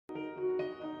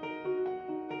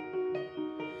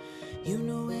You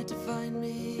know where to find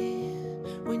me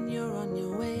when you're on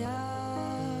your way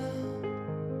out.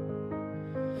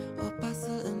 Or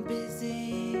bustle and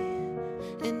busy,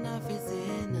 enough is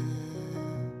enough.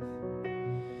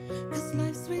 'Cause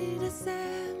life's sweet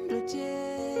assemblages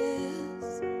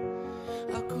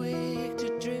are quick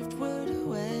to driftwood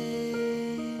away.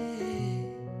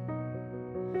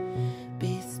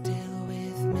 Be still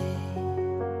with me.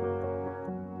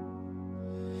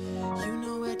 You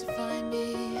know where to find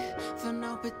me for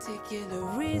no particular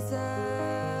reason.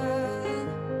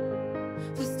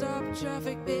 For stop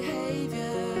traffic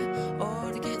behavior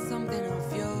or to get something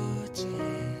off your chest.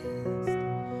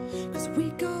 'Cause we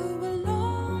go a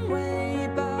long way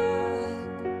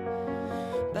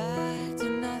back to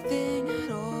nothing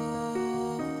at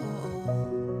all.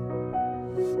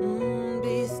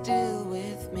 Be still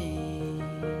with me.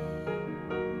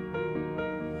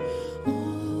 Won't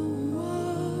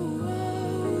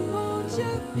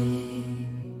you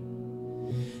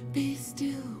be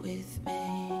still with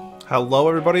me? Hello,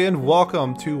 everybody, and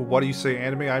welcome to What Do You Say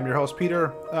Anime. I'm your host,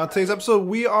 Peter. On today's episode,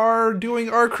 we are doing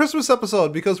our Christmas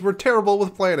episode because we're terrible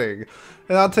with planning.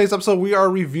 And on today's episode, we are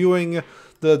reviewing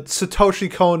the Satoshi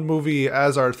Kon movie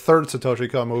as our third Satoshi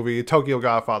Kon movie, Tokyo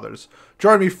Godfathers.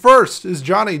 Joining me first is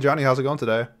Johnny. Johnny, how's it going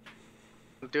today?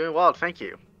 I'm doing well, thank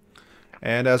you.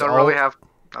 And as Don't really have.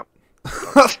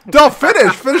 Don't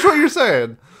finish what you're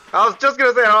saying. I was just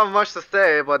gonna say I don't have much to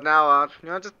say, but now,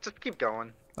 just keep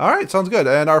going. All right, sounds good.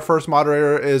 And our first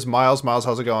moderator is Miles. Miles,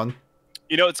 how's it going?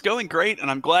 You know, it's going great, and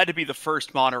I'm glad to be the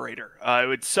first moderator. It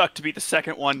would suck to be the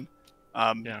second one.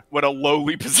 What a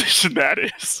lowly position that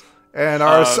is. And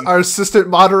our assistant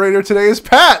moderator today is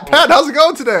Pat. Pat, how's it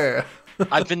going today?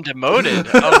 I've been demoted.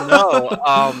 Oh no.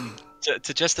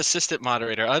 To just assistant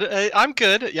moderator. I'm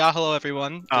good. Yeah, hello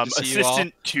everyone. Good to see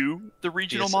Assistant you all. to the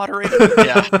regional moderator.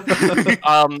 Yeah.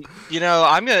 I'm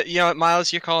gonna.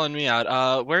 Miles, you're calling me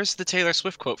out. Where's the Taylor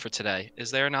Swift quote for today?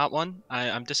 Is there not one?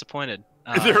 I'm disappointed.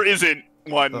 There isn't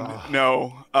one.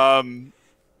 No.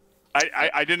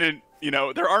 I didn't.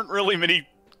 There aren't really many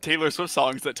Taylor Swift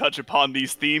songs that touch upon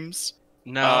these themes.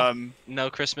 No.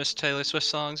 No Christmas Taylor Swift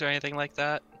songs or anything like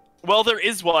that. Well, there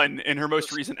is one in her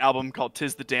most recent album called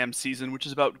 "'Tis the Damn Season," which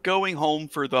is about going home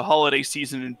for the holiday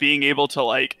season and being able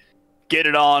to get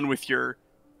it on with your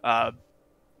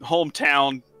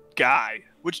hometown guy,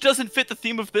 which doesn't fit the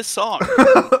theme of this song.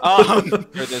 Or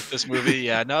this movie,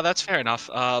 yeah. No, that's fair enough.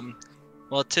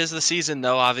 Well, 'tis the season,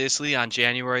 though. Obviously, on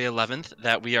January 11th,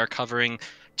 that we are covering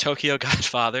Tokyo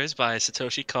Godfathers by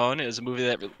Satoshi Kon. It was a movie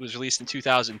that was released in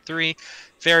 2003.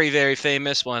 Very, very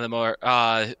famous. One of the more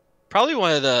probably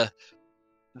one of the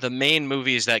main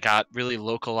movies that got really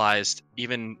localized,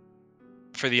 even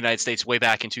for the United States, way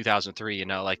back in 2003.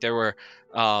 There were,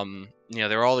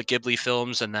 there were all the Ghibli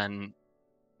films, and then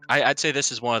I'd say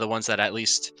this is one of the ones that, at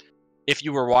least, if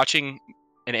you were watching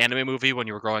an anime movie when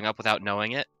you were growing up without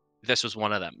knowing it, this was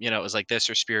one of them. It was like this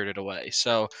or Spirited Away.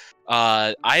 So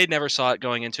I never saw it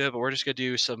going into it, but we're just gonna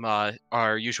do some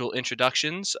our usual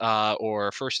introductions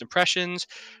or first impressions,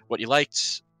 what you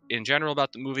liked in general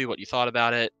about the movie, what you thought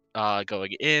about it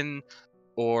going in,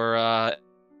 or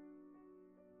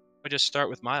we just start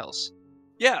with Miles.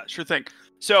 Yeah, sure thing.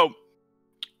 So,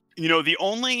 the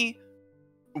only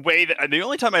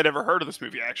time I'd ever heard of this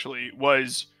movie actually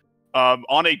was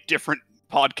on a different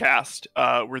podcast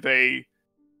where they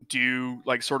do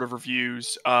sort of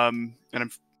reviews, and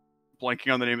I'm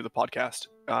blanking on the name of the podcast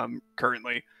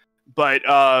currently, but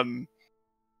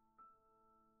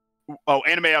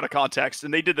Anime Out of Context,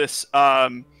 and they did this,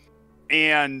 and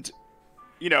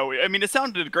it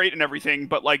sounded great and everything,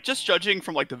 but just judging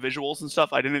from the visuals and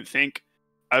stuff, I didn't think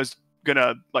I was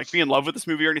gonna be in love with this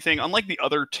movie or anything. Unlike the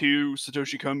other two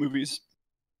Satoshi Kon movies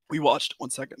we watched. 1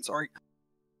 second, sorry.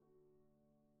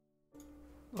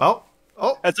 Oh,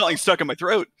 had something stuck in my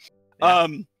throat. Yeah.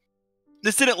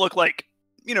 This didn't look like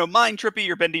mind trippy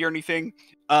or bendy or anything.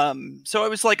 So I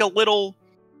was a little,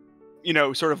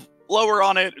 sort of lower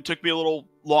on it. It took me a little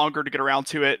longer to get around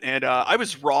to it, and I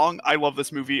was wrong. I love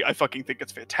this movie. I fucking think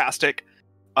it's fantastic.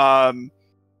 So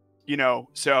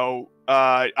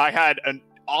I had an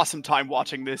awesome time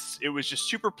watching this. It was just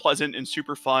super pleasant and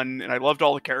super fun, and I loved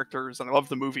all the characters, and I loved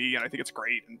the movie, and I think it's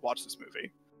great. And watch this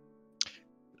movie.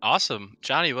 Awesome.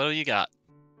 Johnny, what do you got?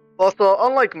 Well, so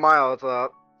unlike Miles,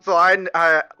 so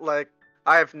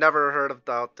I've never heard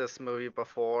about this movie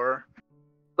before.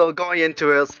 So going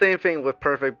into it, same thing with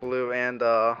Perfect Blue and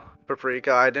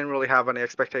Paprika. I didn't really have any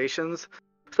expectations.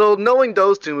 So knowing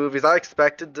those two movies, I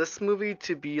expected this movie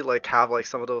to be have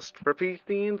some of those trippy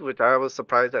themes, which I was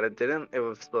surprised that it didn't. It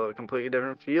was a completely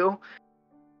different feel.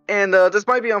 And this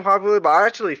might be unpopular, but I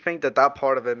actually think that that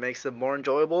part of it makes it more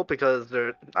enjoyable because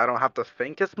I don't have to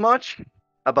think as much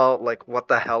about like what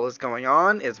the hell is going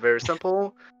on. It's very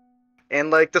simple, and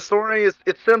like the story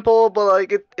it's simple, but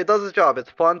like it does its job. It's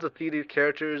fun to see these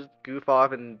characters goof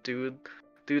off and do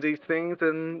these things,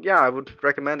 and yeah, I would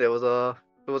recommend it. It was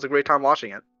a great time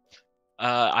watching it.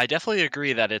 I definitely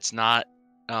agree that it's not.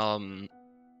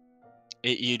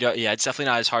 You don't. Yeah, it's definitely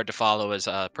not as hard to follow as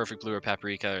Perfect Blue or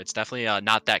Paprika. It's definitely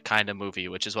not that kind of movie,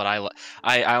 which is what I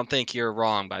don't think you're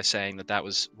wrong by saying that that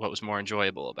was what was more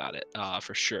enjoyable about it.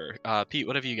 For sure. Pete,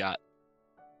 what have you got?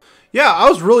 Yeah, I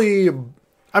was really.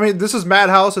 I mean, this is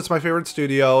Madhouse. It's my favorite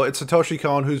studio. It's Satoshi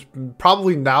Kon, who's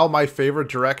probably now my favorite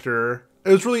director. It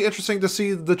was really interesting to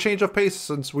see the change of pace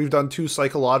since we've done 2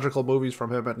 psychological movies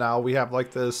from him, and now we have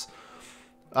like this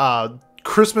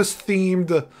Christmas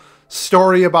themed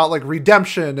story about like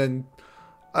redemption and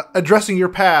addressing your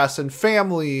past and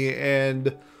family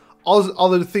and all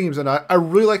the themes. And I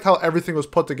really liked how everything was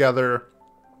put together.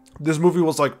 This movie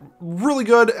was like really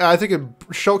good, and I think it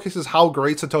showcases how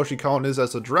great Satoshi Kon is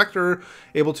as a director,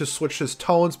 able to switch his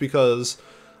tones, because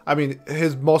I mean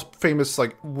his most famous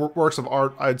like works of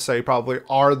art, I'd say, probably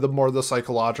are the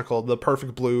psychological, the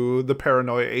Perfect Blue, the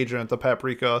Paranoia Agent, the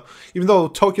Paprika. Even though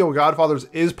Tokyo Godfathers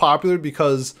is popular,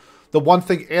 because the one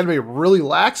thing anime really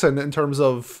lacks in terms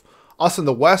of us in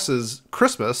the West is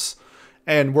Christmas,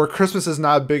 and where Christmas is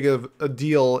not as big of a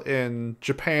deal in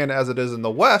Japan as it is in the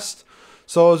West.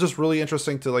 So it was just really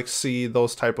interesting to like see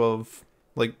those type of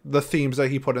like the themes that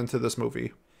he put into this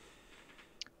movie.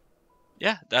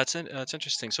 Yeah, that's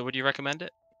interesting. So, would you recommend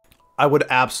it? I would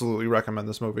absolutely recommend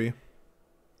this movie. All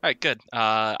right, good.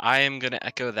 I am going to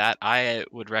echo that. I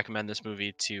would recommend this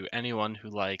movie to anyone who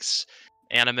likes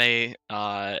anime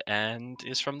and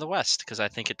is from the West, because I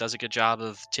think it does a good job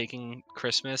of taking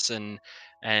Christmas and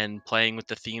playing with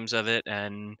the themes of it,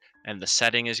 and the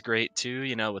setting is great too.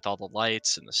 You know, with all the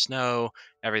lights and the snow,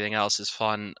 everything else is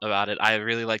fun about it. I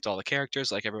really liked all the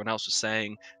characters, like everyone else was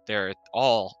saying. They're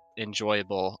all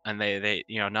enjoyable, and they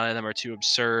none of them are too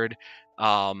absurd.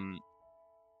 Um,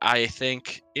 I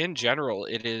think in general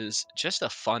it is just a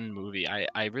fun movie.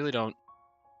 I really don't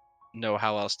know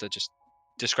how else to just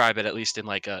describe it, at least in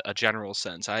like a general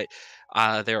sense.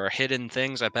 There are hidden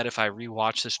things. I bet if I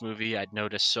rewatch this movie, I'd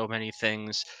notice so many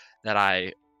things that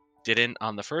I didn't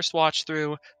on the first watch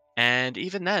through. And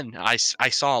even then, I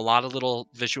saw a lot of little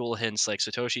visual hints. Like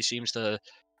Satoshi seemed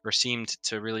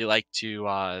to really like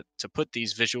to put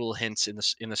these visual hints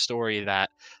in the story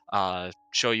that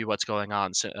show you what's going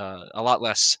on. So, a lot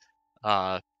less,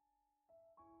 uh,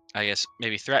 I guess,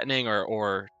 maybe threatening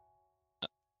or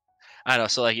I don't know.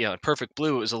 So like Perfect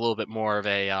Blue is a little bit more of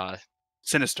a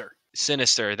Sinister.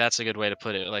 sinister. That's a good way to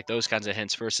put it. Like those kinds of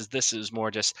hints versus this is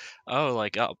more just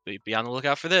like be on the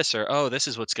lookout for this, or this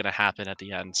is what's going to happen at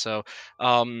the end. So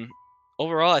um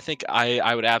overall, I think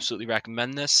I would absolutely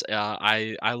recommend this.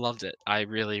 I loved it. I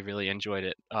really enjoyed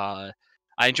it.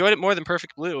 I enjoyed it more than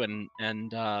Perfect Blue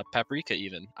and Paprika,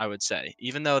 even, I would say.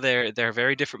 Even though they're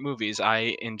very different movies,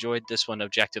 I enjoyed this one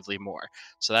objectively more.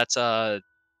 So that's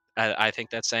I think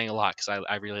that's saying a lot, because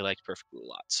I really liked Perfect Blue a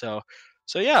lot.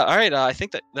 So yeah, all right. I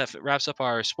think that wraps up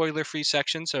our spoiler-free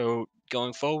section. So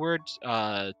going forward,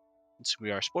 this will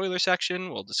be our spoiler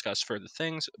section. We'll discuss further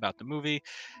things about the movie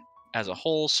as a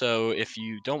whole. So if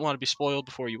you don't want to be spoiled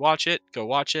before you watch it, go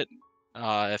watch it.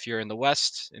 If you're in the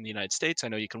West, in the United States, I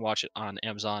know you can watch it on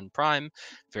Amazon Prime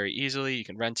very easily. You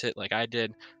can rent it like I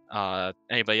did.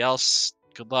 Anybody else?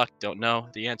 Good luck. Don't know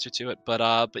the answer to it, but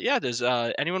yeah. Does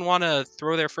anyone want to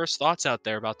throw their first thoughts out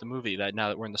there about the movie? That now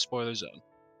that we're in the spoiler zone.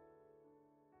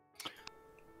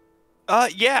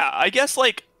 Yeah, I guess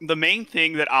like the main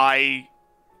thing that I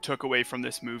took away from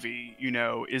this movie,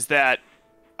 is that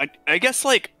I guess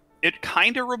like it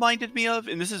kind of reminded me of,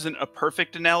 and this isn't a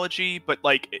perfect analogy, but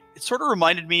like it sort of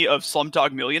reminded me of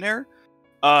Slumdog Millionaire.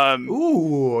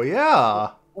 Ooh,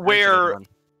 yeah. Where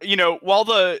while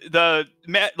the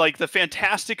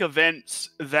fantastic events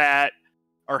that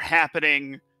are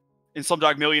happening in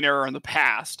Slumdog Millionaire are in the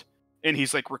past, and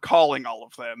he's like recalling all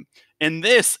of them. In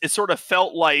this, it sort of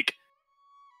felt like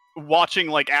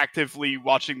actively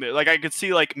watching like I could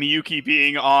see like Miyuki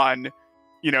being on,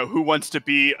 Who Wants to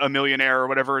Be a Millionaire or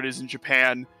whatever it is in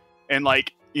Japan, and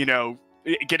like,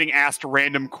 getting asked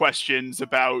random questions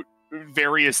about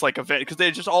various like events, because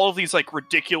they're just all of these like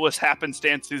ridiculous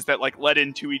happenstances that like led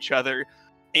into each other,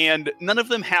 and none of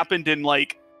them happened in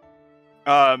like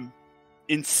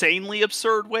insanely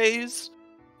absurd ways,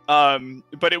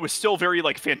 but it was still very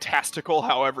like fantastical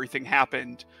how everything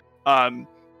happened.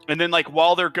 And then like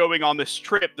while they're going on this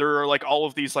trip, there are like all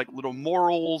of these like little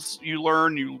morals you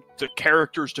learn. The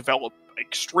characters develop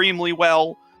extremely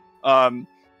well. And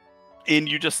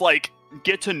you just like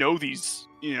get to know these,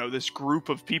 this group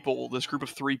of people, this group of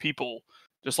 3 people,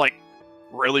 just like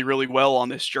really, really well on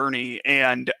this journey.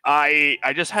 And I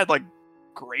just had like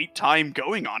great time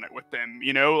going on it with them.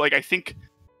 Like I think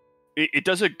it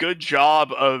does a good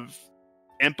job of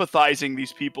empathizing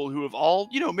these people who have all,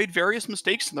 made various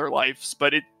mistakes in their lives,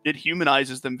 but it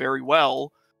humanizes them very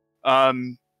well.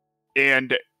 And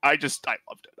I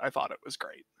loved it. I thought it was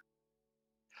great.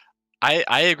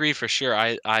 I agree for sure.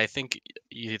 I think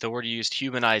the word you used,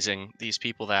 humanizing these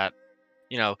people, that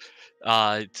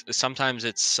sometimes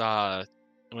it's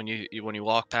when you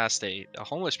walk past a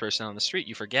homeless person on the street,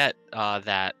 you forget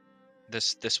that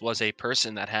this was a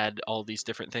person that had all these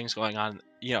different things going on.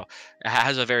 It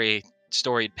has a very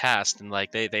storied past, and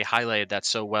like they highlighted that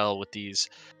so well with these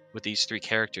 3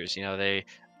 characters. The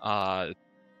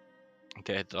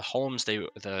homes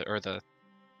the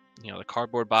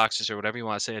cardboard boxes or whatever you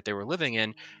want to say that they were living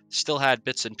in still had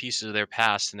bits and pieces of their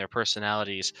past and their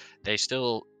personalities. They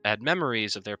still had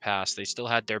memories of their past. They still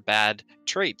had their bad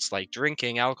traits, like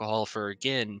drinking alcohol for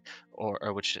Gin,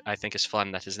 or which I think is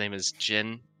fun that his name is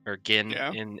Jin or Gin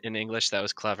in English. That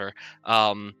was clever.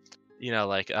 I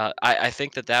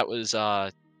think that was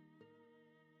I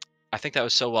think that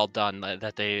was so well done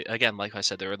that they, again, like I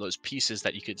said, there were those pieces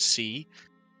that you could see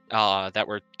that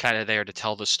were kind of there to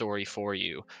tell the story for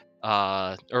you,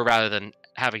 or rather than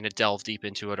having to delve deep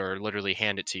into it or literally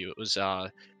hand it to you. It was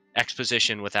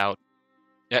exposition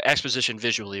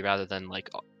visually rather than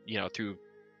through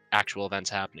actual events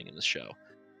happening in the show.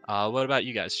 What about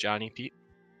you guys, Johnny, Pete?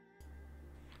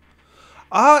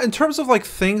 In terms of like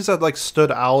things that like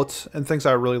stood out and things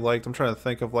I really liked, I'm trying to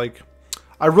think of like.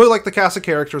 I really liked the cast of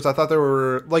characters. I thought they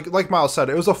were like Miles said,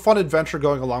 it was a fun adventure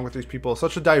going along with these people.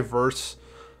 Such a diverse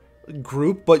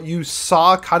group, but you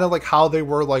saw kind of like how they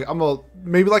were like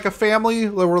maybe like a family.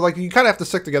 They were like, you kind of have to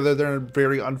stick together. They're in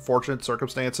very unfortunate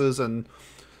circumstances, and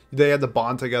they had to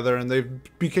bond together, and they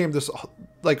became this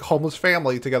like homeless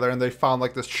family together, and they found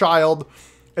like this child,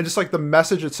 and just like the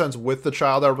message it sends with the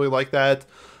child. I really like that.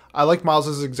 I like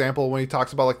Miles's example when he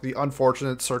talks about like the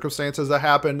unfortunate circumstances that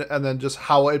happened, and then just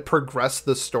how it progressed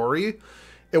the story.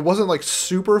 It wasn't like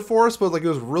super forced, but like it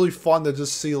was really fun to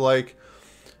just see like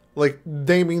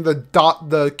naming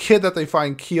the kid that they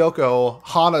find Kyoko,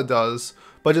 Hana does,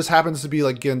 but just happens to be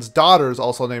like Gin's daughter's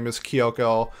also name is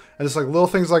Kyoko, and it's like little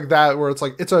things like that where it's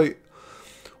like I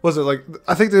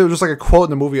think there was just like a quote in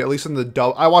the movie, at least in the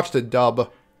dub. I watched the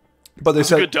dub, but they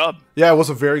said a good dub. Yeah, it was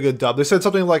a very good dub. They said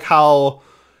something like how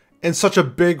in such a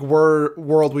big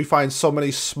world we find so many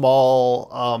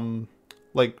small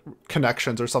like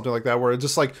connections or something like that, where it's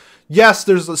just like, yes,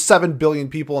 there's 7 billion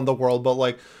people in the world, but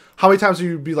like how many times do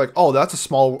you be like, oh, that's a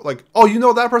small, like, oh, you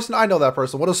know that person, I know that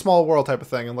person, what a small world type of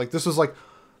thing. And like this was like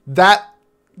that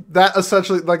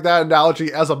essentially like that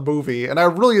analogy as a movie, and I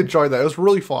really enjoyed that. It was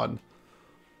really fun.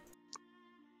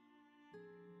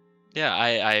 Yeah,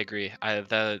 I agree.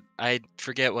 I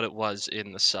forget what it was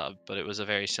in the sub, but it was a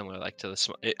very similar like to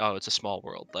it's a small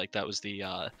world. Like that was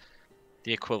the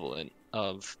equivalent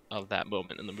of that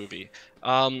moment in the movie.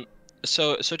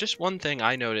 So just one thing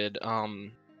I noted,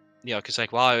 because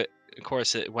like of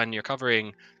course when you're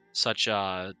covering such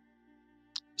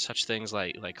things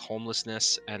like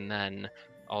homelessness, and then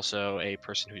also a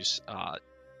person who's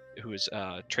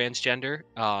transgender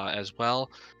as well,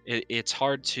 it's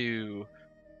hard to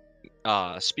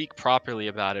speak properly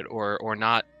about it or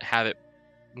not have it,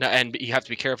 and you have to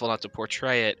be careful not to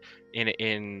portray it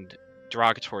in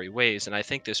derogatory ways. And I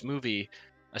think this movie,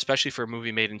 especially for a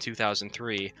movie made in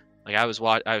 2003, like I was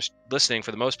listening for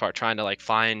the most part, trying to like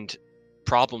find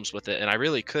problems with it, and I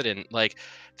really couldn't. Like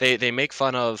they make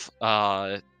fun of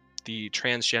the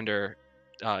transgender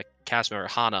cast member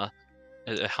Hana.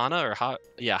 Is it Hana or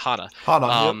yeah, Hana. Hana.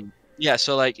 Yep. Yeah,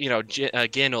 so like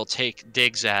Gin will take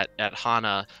digs at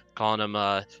Hana, calling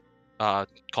her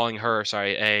a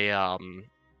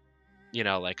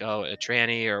a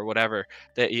tranny or whatever.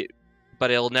 But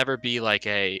it'll never be like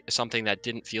something that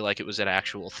didn't feel like it was an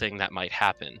actual thing that might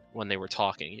happen when they were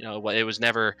talking. It was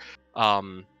never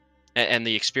and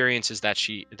the experiences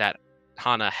that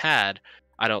Hana had,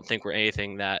 I don't think were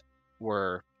anything that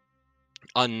were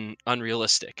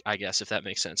unrealistic, I guess, if that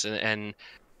makes sense. And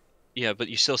but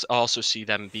you still also see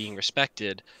them being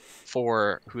respected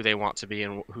for who they want to be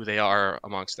and who they are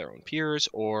amongst their own peers,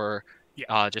 or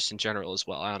just in general as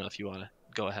well. I don't know if you want to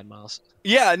go ahead, Miles.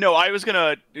 Yeah, no, I was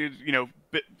gonna,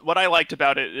 what I liked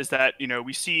about it is that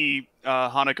we see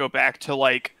Hana go back to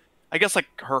like, I guess like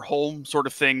her home sort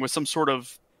of thing with some sort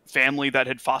of family that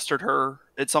had fostered her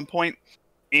at some point,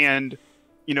 and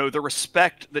you know, the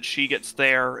respect that she gets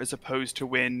there as opposed to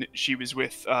when she was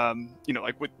with, you know,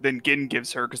 like what then Gin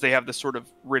gives her, because they have this sort of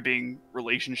ribbing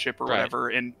relationship or Right. whatever,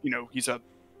 and you know, he's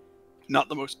not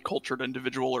the most cultured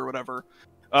individual or whatever,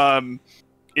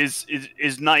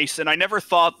 is nice. And I never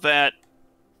thought that,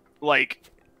 like,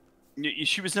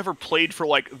 she was never played for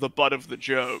like the butt of the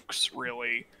jokes,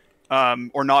 really,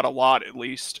 or not a lot at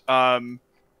least.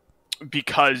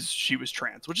 Because she was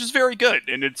trans, which is very good,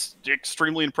 and it's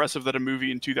extremely impressive that a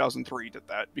movie in 2003 did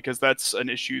that, because that's an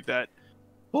issue that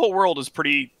the whole world is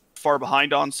pretty far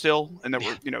behind on still, and that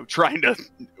we're, you know, trying to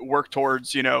work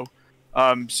towards, you know.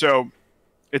 So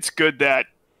it's good that,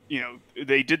 you know,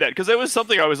 they did that, because it was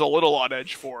something I was a little on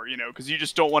edge for, you know, because you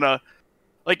just don't want to,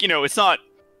 like, you know, it's not,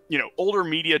 you know, older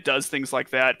media does things like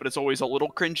that, but it's always a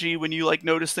little cringy when you like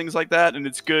notice things like that, and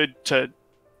it's good to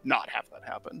not have that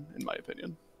happen, in my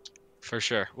opinion. For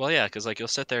sure. Well, yeah, because like you'll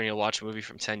sit there and you'll watch a movie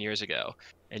from 10 years ago,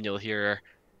 and you'll hear,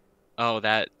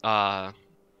 that's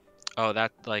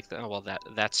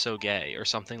so gay or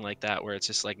something like that. Where it's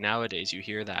just like nowadays you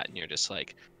hear that and you're just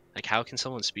like how can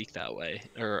someone speak that way,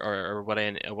 or what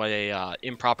a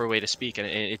improper way to speak, and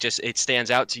it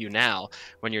stands out to you now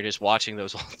when you're just watching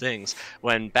those old things.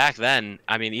 When back then,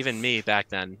 I mean, even me back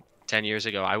then, 10 years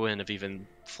ago, I wouldn't have even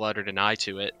fluttered an eye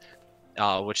to it,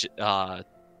 which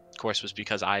of course was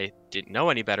because I didn't know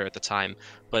any better at the time.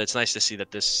 But it's nice to see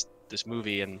that this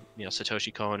movie, and you know,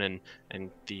 Satoshi Kon and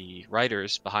the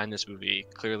writers behind this movie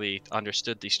clearly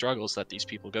understood the struggles that these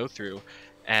people go through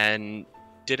and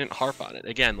didn't harp on it.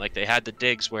 Again, like they had the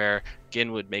digs where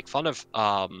Gin would make fun of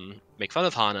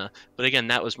Hana, but again,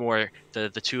 that was more the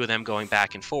two of them going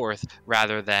back and forth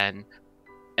rather than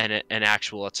an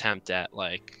actual attempt at,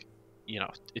 like, you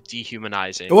know,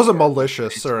 dehumanizing. It wasn't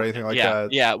malicious or anything like yeah,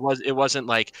 that. Yeah, it wasn't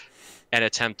like an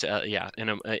attempt to,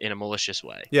 in a malicious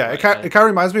way. Yeah, right? it kind of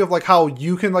reminds me of like how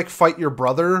you can like fight your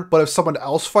brother, but if someone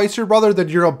else fights your brother, then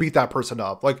you're gonna beat that person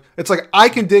up. Like, it's like I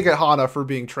can dig at Hana for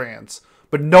being trans,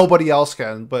 but nobody else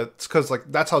can. But it's because like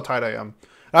that's how tight I am.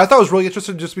 And I thought it was really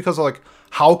interesting just because of like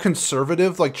how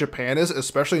conservative like Japan is,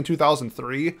 especially in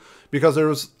 2003, because there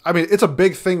was, I mean, it's a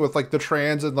big thing with like the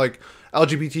trans and like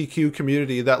LGBTQ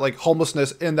community, that like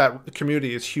homelessness in that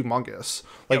community is humongous.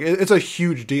 Like it's a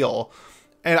huge deal.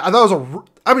 And I thought it was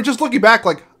I mean, just looking back,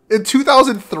 like in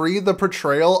 2003, the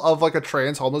portrayal of like a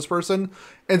trans homeless person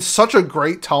in such a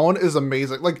great tone is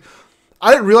amazing. Like,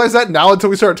 I didn't realize that now until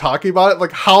we started talking about it,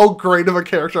 like how great of a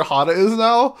character Hana is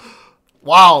now.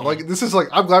 Wow, like this is like,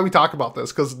 I'm glad we talk about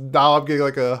this, because now I'm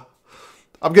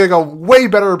getting a way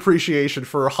better appreciation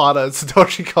for Hana and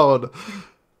Satoshi Kon.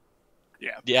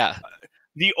 Yeah.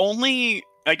 The only,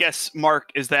 I guess, mark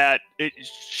is that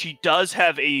she does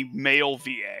have a male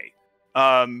VA.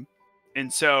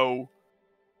 And so,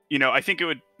 you know, I think it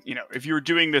would, you know, if you were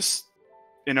doing this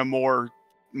in a more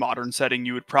modern setting,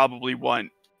 you would probably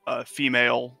want a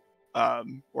female,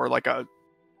 or like a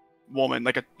woman,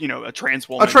 like a, you know, a trans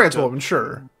woman.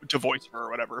 Sure. To voice her or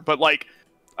whatever. But like,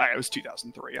 it was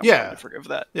 2003. I'm Yeah. willing to forgive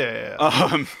that.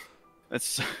 Yeah.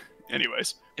 That's,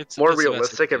 anyways. It's more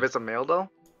realistic if it's a male, though?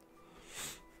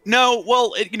 No,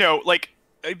 well, you know, like,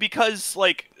 because,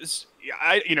 like,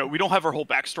 you know, we don't have her whole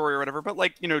backstory or whatever, but,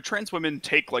 like, you know, trans women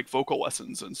take, like, vocal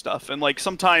lessons and stuff, and, like,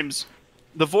 sometimes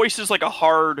the voice is, like, the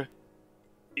hardest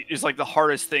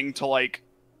thing to, like,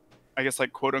 I guess,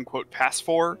 like, quote-unquote pass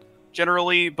for,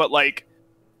 generally, but, like,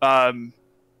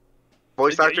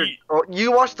 voice actor?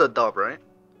 You watched the dub, right?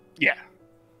 Yeah.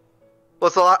 Well,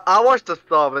 so I watched the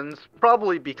sub, and it's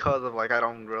probably because of, like, I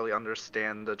don't really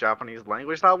understand the Japanese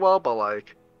language that well, but,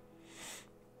 like,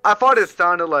 I thought it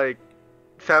sounded, like,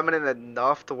 feminine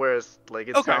enough to where it's, like,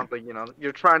 it sounds like, you know,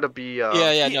 you're trying to be, No, so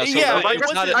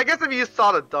I guess if you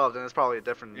saw the dub, then it's probably a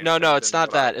different... No, it's not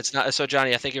that. It's not. So,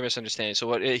 Johnny, I think you're misunderstanding.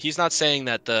 So, he's not saying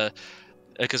that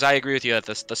because I agree with you that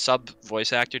the sub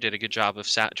voice actor did a good job of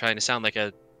trying to sound like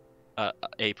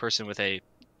a person with a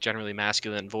generally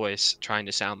masculine voice, trying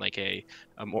to sound like a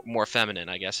more feminine,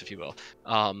 I guess, if you will.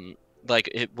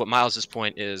 What Miles's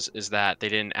point is that they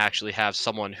didn't actually have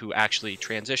someone who actually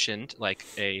transitioned, like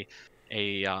a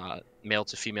male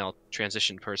to female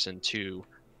transition person, to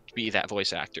be that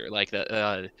voice actor, like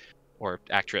or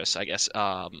actress, I guess.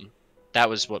 That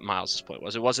was what Miles's point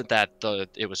was. It wasn't that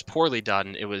it was poorly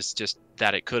done. It was just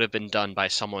that it could have been done by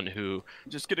someone who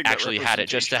just actually had it,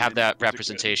 just to have that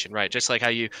representation, right? Just like how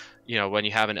you know, when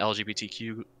you have an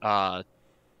LGBTQ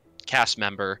cast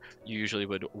member, you usually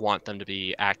would want them to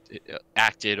be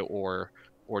acted or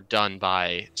done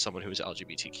by someone who's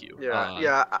LGBTQ.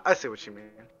 Yeah, I see what you mean.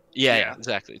 Yeah,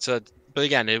 exactly. So But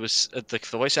again, it was the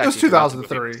voice It acting. was throughout the movie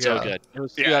 2003, was so yeah. good. It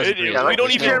was Yeah, 2003. it- Yeah, we like, don't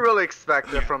you even- can't really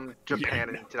expect it from Yeah, Japan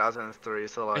no. in 2003.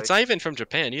 So like, It's not even from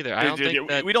Japan either. I don't think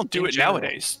that we don't do in it general-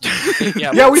 nowadays. Yeah,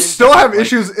 Yeah, well, we in still have like-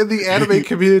 issues in the anime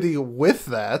community with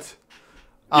that.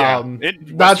 Yeah, Not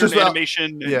Western just animation,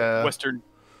 and yeah. Western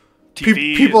pe-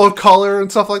 TV. people of color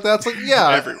and stuff like that. It's like, yeah,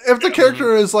 Everywhere, if the yeah.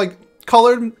 character is like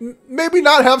colored, maybe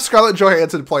not have Scarlett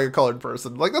Johansson play a colored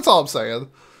person. Like, that's all I'm saying.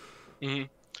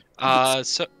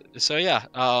 So yeah.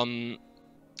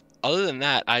 Other than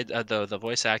that, the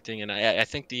voice acting and I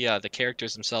think the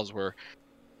characters themselves were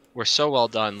so well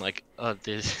done. Like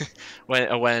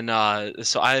when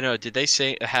so I don't know, did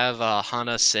they have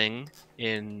Hana sing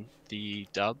in the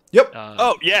dub? Yep.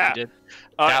 Oh yeah, they did?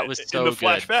 That was so in the good.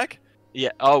 flashback. Yeah.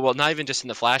 Oh well, not even just in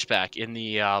the flashback.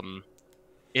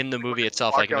 In the movie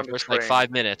itself, like in walking the on the first like train.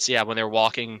 5 minutes, yeah, when they're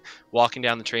walking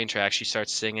down the train track, she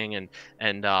starts singing,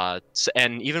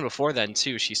 and even before then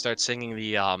too, she starts singing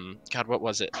the God, what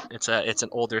was it? It's an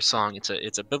older song.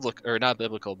 It's a biblical, or not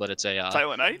biblical, but it's a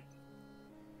Silent Night.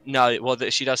 no. Well,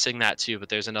 she does sing that too, but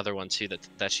there's another one too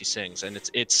that she sings, and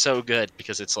it's so good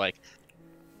because it's like,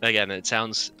 again, it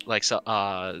sounds like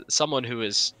someone who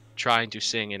is trying to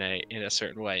sing in a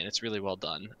certain way, and it's really well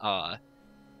done.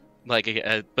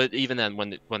 But even then,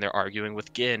 when they're arguing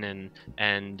with Gin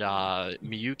and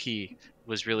Miyuki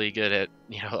was really good at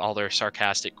all their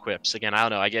sarcastic quips. Again, I don't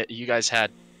know. I get you guys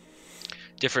had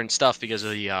different stuff because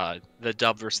of the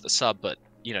dub versus the sub, but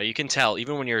you can tell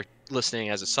even when you're listening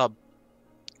as a sub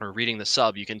or reading the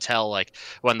sub, you can tell like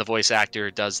when the voice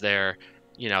actor does their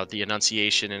the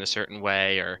enunciation in a certain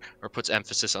way or puts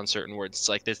emphasis on certain words. It's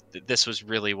like this was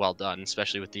really well done,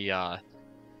 especially with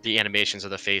the animations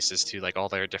of the faces too, like all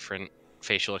their different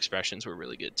facial expressions were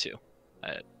really good too.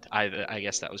 I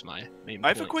guess that was my main point. I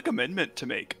have a quick amendment to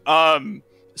make.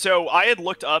 So I had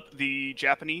looked up the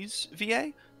Japanese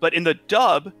VA, but in the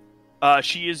dub,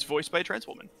 she is voiced by a trans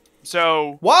woman.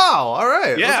 So Wow. All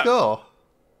right. Yeah. Let's go.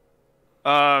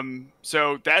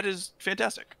 so that is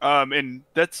fantastic. And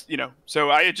that's so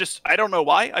I don't know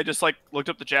why. I just like looked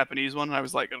up the Japanese one and I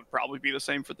was like, it'll probably be the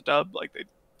same for the dub. Like they'd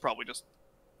probably just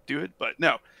do it, but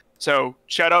no. So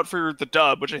shout out for the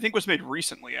dub, which I think was made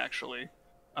recently, actually.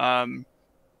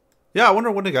 Yeah, I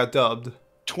wonder when it got dubbed.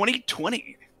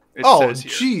 2020. It Oh, says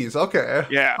here. jeez. Okay.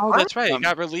 Yeah. Oh, that's right. It Um,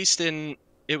 got released in.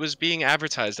 It was being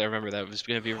advertised. I remember that it was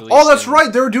going to be released. Oh, that's in-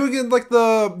 right. They were doing it like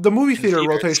the movie in theater theaters.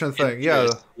 rotation In thing. Yeah.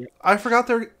 theaters. I forgot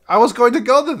there. I was going to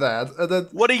go to that, and then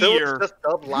What a it was year. just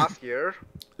dubbed last year.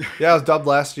 yeah, it was dubbed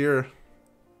last year.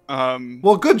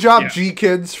 Well, Good job, Yeah. G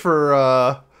Kids,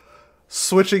 for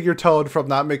switching your tone from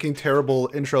not making terrible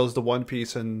intros to One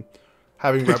Piece and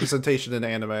having representation in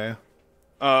anime.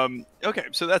 okay,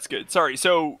 so that's good. Sorry.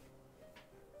 So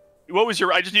what was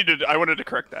your I wanted to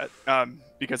correct that.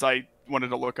 Because I wanted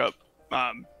to look up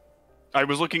I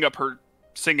was looking up her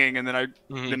singing and then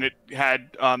then it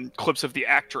had clips of the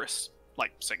actress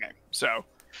like singing. So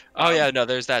Oh yeah, no,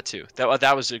 there's that too.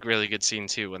 That was a really good scene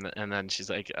too. And then she's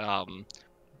like,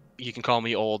 you can call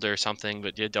me old or something,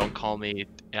 but don't call me,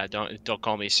 don't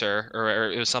call me sir, or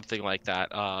it was something like that.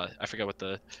 I forget what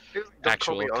the Don't call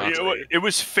actual me concept- ugly. it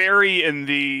was fairy in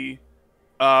the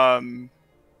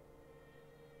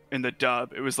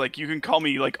dub. It was like you can call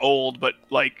me like old, but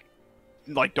like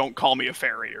don't call me a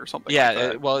fairy or something. Yeah, like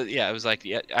that. it was like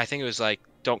I think it was like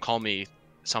don't call me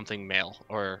something male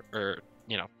or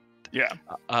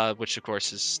yeah. which of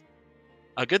course is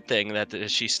a good thing that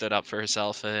she stood up for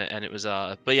herself and it was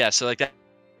but yeah, so like that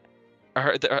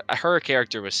her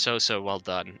character was so well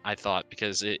done, I thought,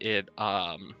 because they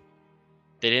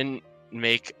didn't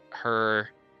make her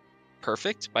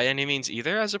perfect by any means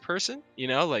either as a person,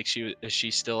 like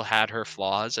she still had her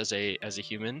flaws as a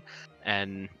human,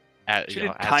 and She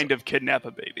did kind of kidnap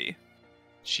a baby.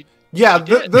 she Yeah, She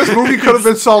did. this movie could have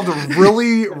been solved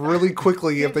really, really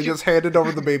quickly if they just handed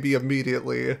over the baby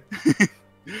immediately.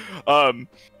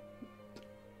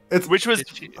 It's Which was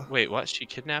wait, what? She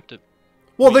kidnapped a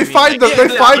well, they you mean, find like- the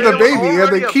they find the It was baby and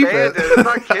already they keep it. abandoned. It's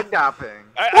not kidnapping.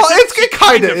 Well, it she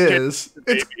kind of kid- is.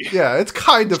 It's it's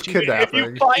kind of If you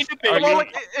kidnapping. find a Are baby, Well, you-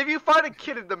 like, if you find a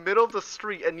kid in the middle of the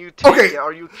street and you take Okay, it,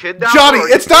 are you kidnapped? Johnny, or are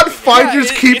you it's not taking it?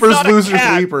 finders, it's keepers, not a losers,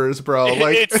 cat. weepers, bro.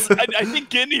 Like, it's I think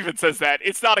Gin even says that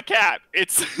it's not a cat.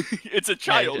 It's it's a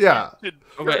child. Yeah. It-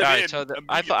 Okay, it- alright, it- so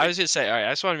I was gonna say, alright,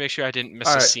 I just want to make sure I didn't miss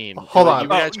a Alright, scene. hold on. You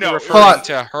guys Oh, no, were hold referring on.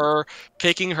 to her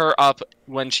picking her up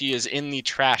when she is in the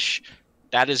trash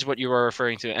That is what you were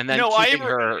referring to, and then No, I keeping am-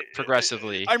 her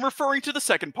progressively. I'm referring to the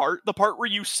second part. The part where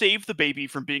you save the baby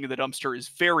from being in the dumpster is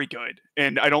very good,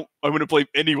 and I wouldn't blame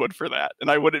anyone for that,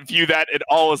 and I wouldn't view that at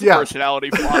all as a Yeah. personality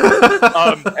flaw.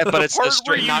 But the it's part the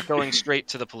where you- not going straight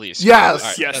to the police. Yes,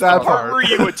 Alright, Yes, that's that the all. part where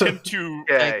you attempt to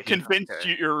Okay. convince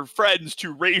Okay. your friends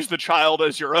to raise the child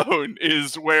as your own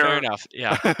is where. Fair enough.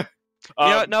 Yeah. Yeah.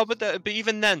 um, No, but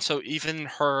even then, so even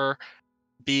her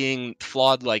being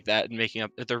flawed like that and making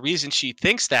up the reason she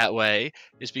thinks that way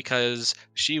is because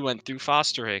she went through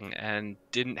fostering and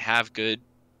didn't have good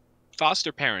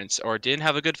foster parents or didn't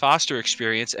have a good foster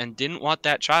experience and didn't want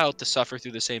that child to suffer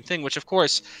through the same thing, which of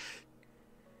course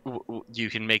you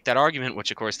can make that argument, which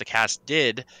of course the cast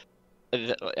did.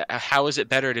 How is it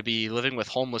better to be living with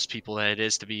homeless people than it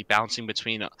is to be bouncing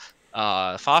between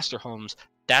foster homes?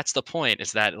 That's the point,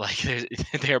 is that like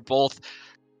they're both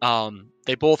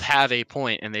they both have a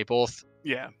point and they both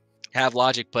yeah. have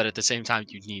logic, but at the same time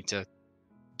you need to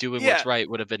doing Yeah. what's right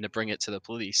would have been to bring it to the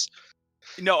police.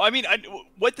 No, I mean,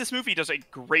 what this movie does a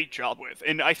great job with,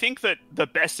 and I think that the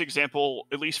best example,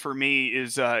 at least for me,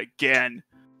 is Gen,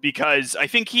 because I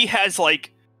think he has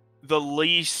like the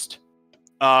least,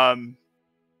 I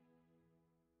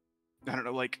don't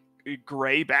know, like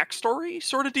gray backstory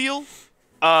sort of deal,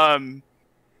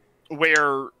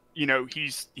 where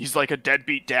he's like a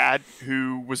deadbeat dad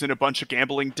who was in a bunch of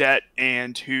gambling debt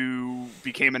and who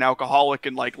became an alcoholic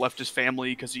and like left his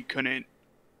family because he couldn't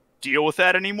deal with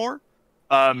that anymore.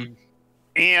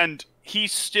 And he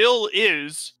still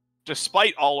is,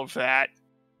 despite all of that,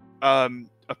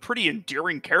 a pretty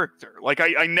endearing character. Like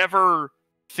I never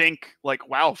think like,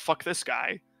 wow, fuck this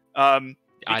guy. I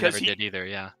Because never did either.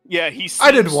 Yeah. Yeah, he seems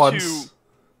I did once.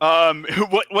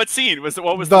 what scene was it?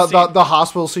 What was the scene? The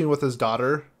hospital scene with his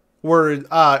daughter, where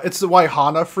it's why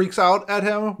Hana freaks out at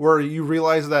him, where you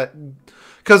realize that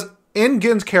because in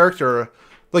Gen's character,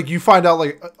 like you find out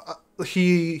like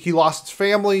he lost his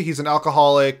family, he's an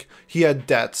alcoholic, he had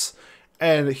debts,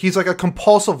 and he's like a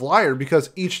compulsive liar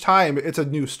because each time it's a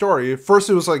new story. First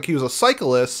it was like he was a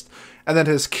cyclist, and then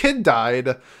his kid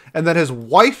died, and then his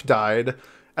wife died.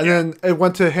 And then it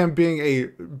went to him being a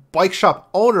bike shop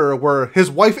owner where his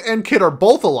wife and kid are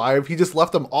both alive. He just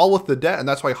left them all with the debt. And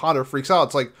that's why Hana freaks out.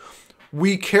 It's like,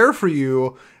 we care for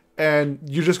you and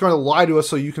you're just going to lie to us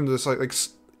so you can just like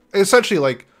essentially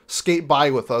like skate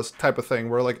by with us type of thing.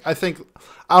 Where like, I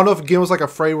don't know if Gin was like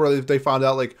afraid where they found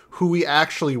out like who he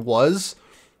actually was.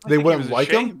 They wouldn't like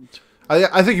him.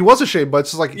 I think he was ashamed, but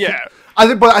it's just like, I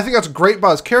think that's great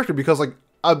about his character because like,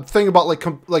 a thing about like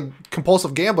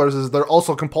compulsive gamblers is they're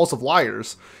also compulsive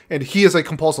liars, and he is a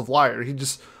compulsive liar. He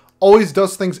just always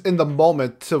does things in the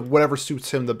moment to whatever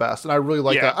suits him the best, and I really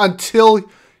like that until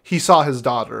he saw his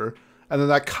daughter, and then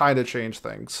that kind of changed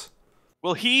things.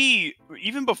 Well,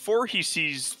 even before he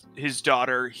sees his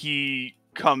daughter, he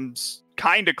comes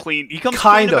kind of clean. He comes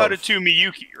clean about it to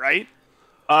Miyuki, right?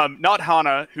 Not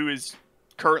Hana, who is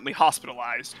currently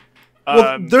hospitalized.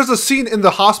 Well, there's a scene in the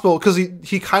hospital because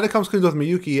he kind of comes clean with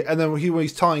Miyuki, and then when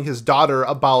he's telling his daughter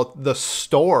about the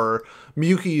store,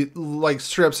 Miyuki like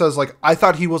straight up says like, "I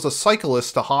thought he was a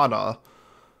cyclist to Hana."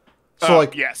 So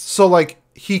yes. So like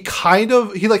he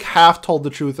like half told the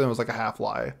truth and it was like a half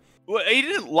lie. Well, he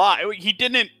didn't lie. He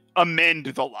didn't amend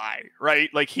the lie, right?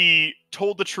 Like he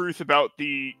told the truth about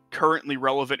the currently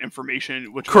relevant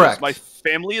information, which was my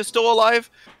family is still alive.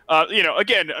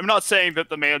 Again, I'm not saying that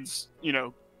the man's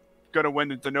going to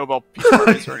win the Nobel Peace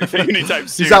Prize or anything anytime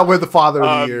soon. He's not with the father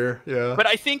of the year. Yeah. But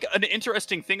I think an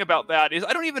interesting thing about that is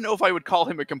I don't even know if I would call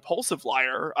him a compulsive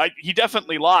liar. He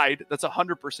definitely lied. That's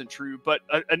 100% true. But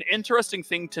an interesting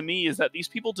thing to me is that these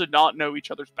people did not know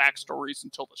each other's backstories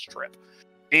until this trip.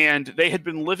 And they had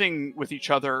been living with each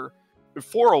other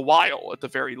for a while at the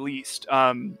very least.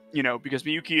 Because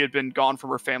Miyuki had been gone from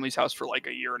her family's house for like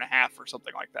a year and a half or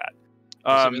something like that.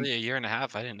 Was it really a year and a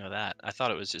half? I didn't know that. I thought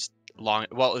it was just long.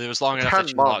 Well, it was long enough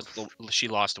that she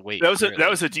lost weight. That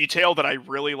was a detail that I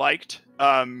really liked.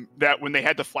 That when they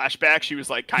had the flashback, she was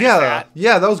like kind of fat.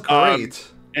 Yeah, that was great.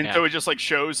 So it just like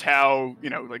shows how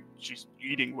like she's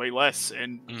eating way less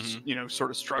and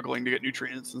sort of struggling to get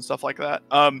nutrients and stuff like that.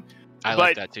 I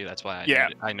like that too. That's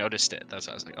why I noticed it. That's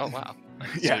why I was like, oh wow.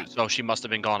 So she must have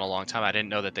been gone a long time. I didn't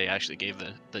know that they actually gave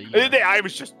the. I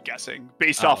was just guessing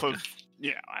based off of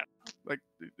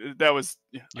that was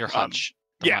your hunch.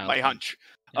 My hunch.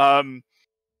 Yeah.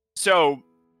 So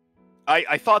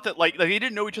I thought that like they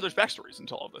didn't know each other's backstories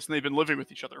until all of this, and they've been living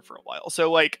with each other for a while.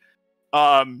 So like,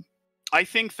 I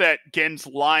think that Gen's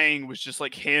lying was just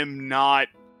like him not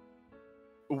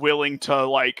willing to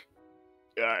like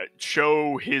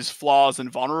show his flaws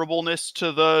and vulnerableness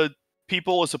to the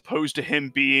people, as opposed to him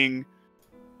being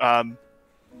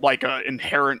like a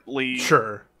inherently,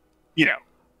 Sure. you know.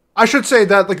 I should say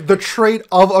that like the trait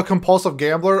of a compulsive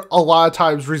gambler a lot of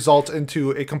times results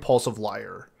into a compulsive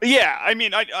liar. Yeah, I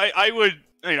mean, I would,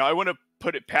 I wouldn't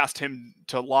put it past him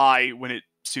to lie when it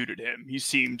suited him. He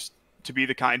seemed to be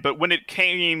the kind, but when it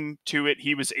came to it,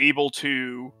 he was able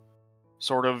to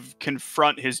sort of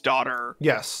confront his daughter.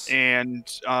 Yes. And,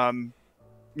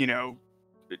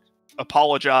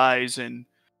 apologize and,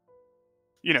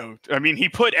 I mean, he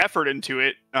put effort into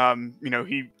it.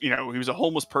 He was a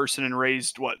homeless person and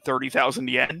raised what, 30,000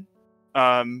 yen,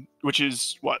 which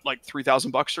is what, like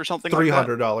 $3,000 or something.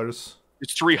 $300.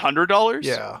 It's $300.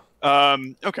 Yeah.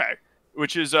 Okay.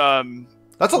 Which is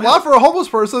that's a lot for a homeless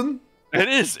person. It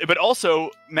is, but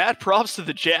also mad props to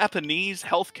the Japanese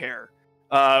healthcare,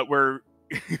 where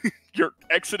you're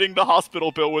exiting the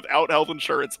hospital bill without health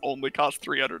insurance only costs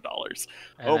 $300.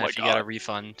 Oh my god! You get a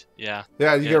refund. Yeah.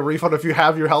 Yeah, you get a refund if you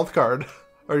have your health card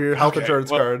or your health insurance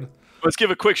card. Let's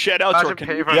give a quick shout out to our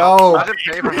pay for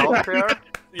healthcare.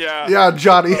 Yeah. Yeah,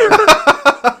 Johnny.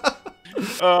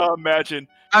 Imagine.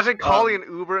 Imagine calling an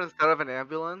Uber instead of an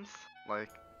ambulance. Like,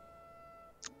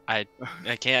 I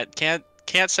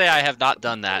can't say I have not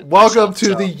done that. Welcome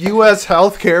to the U.S.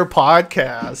 Healthcare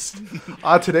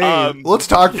Podcast. Today, let's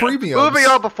talk premiums. Moving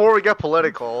on before we get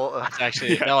political.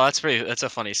 Actually, no, that's a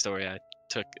funny story. I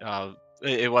took.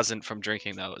 It wasn't from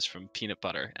drinking though. It was from peanut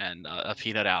butter and a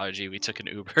peanut allergy. We took an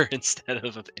Uber instead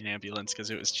of an ambulance because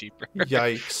it was cheaper.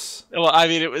 Yikes! Well, I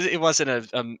mean, it wasn't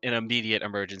an immediate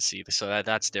emergency, so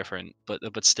that's different.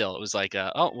 But still, it was like,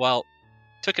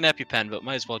 took an EpiPen, but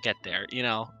might as well get there.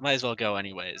 Might as well go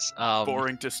anyways.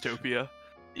 Boring dystopia.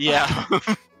 Yeah,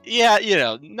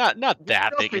 yeah. Not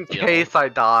that big a in deal. case I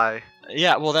die.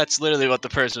 Yeah, well, that's literally what the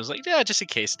person was like. Yeah, just in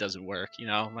case it doesn't work,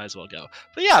 might as well go.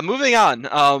 But yeah, moving on.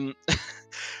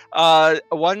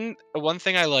 One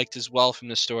thing I liked as well from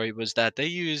the story was that they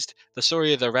used the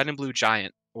story of the red and blue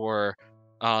giant, or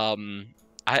I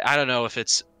don't know if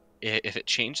it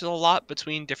changed a lot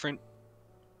between different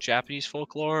Japanese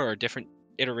folklore or different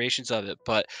iterations of it,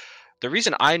 but the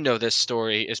reason I know this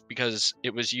story is because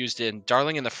it was used in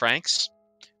Darling in the Franxx,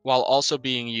 while also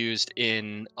being used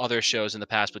in other shows in the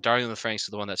past. But Darling in the Franxx is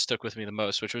the one that stuck with me the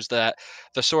most, which was the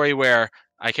story where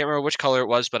I can't remember which color it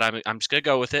was, but I'm just gonna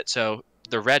go with it. So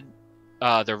the red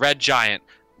giant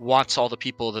wants all the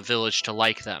people of the village to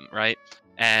like them, right?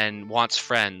 And wants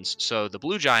friends. So the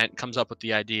blue giant comes up with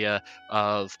the idea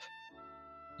of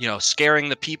scaring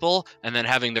the people, and then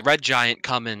having the red giant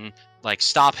come and like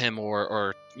stop him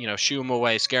or shoo him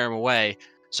away, scare him away.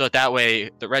 So that way,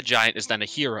 the red giant is then a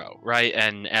hero, right?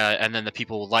 And then the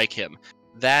people will like him.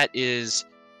 That is,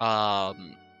 they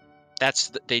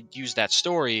use that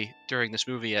story during this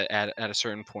movie at a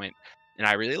certain point, and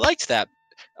I really liked that.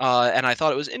 And I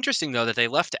thought it was interesting though that they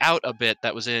left out a bit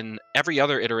that was in every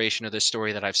other iteration of this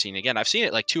story that I've seen. Again, I've seen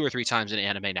it like 2 or 3 times in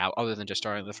anime now, other than just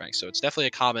Darling in the Franxx. So it's definitely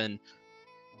a common,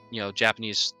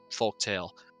 Japanese folk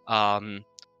tale.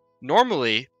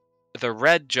 Normally, the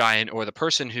red giant, or the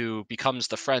person who becomes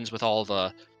the friends with all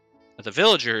the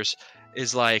villagers,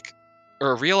 is like,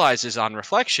 or realizes on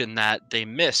reflection that they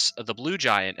miss the blue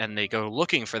giant, and they go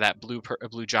looking for that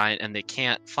blue giant, and they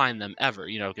can't find them ever,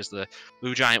 because the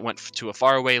blue giant went to a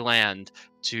faraway land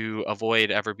to avoid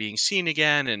ever being seen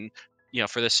again, and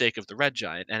for the sake of the red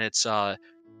giant. And it's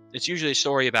usually a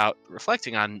story about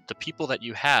reflecting on the people that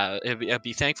you have.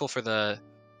 Be thankful for the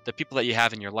people that you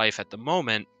have in your life at the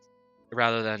moment,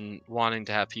 rather than wanting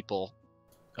to have people,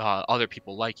 other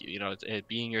people like you.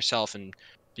 Being yourself and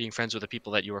being friends with the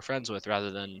people that you were friends with,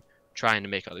 rather than trying to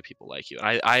make other people like you.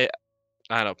 And I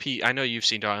don't know, Pete. I know you've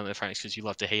seen Darling in the Franxx because you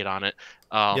love to hate on it.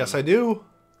 Yes, I do.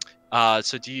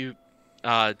 So do you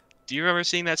remember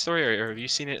seeing that story, or have you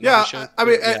seen it? I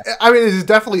mean, it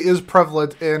definitely is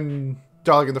prevalent in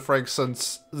Darling in the Franxx,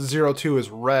 since 02 is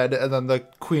red, and then the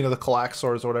Queen of the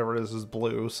Calaxors, or whatever it is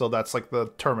blue. So that's like the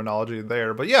terminology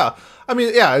there. But yeah, I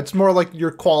mean, yeah, it's more like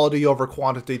your quality over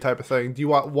quantity type of thing. Do you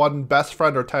want one best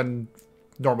friend or 10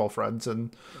 normal friends?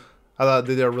 And I thought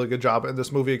they did a really good job in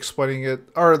this movie explaining it,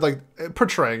 or like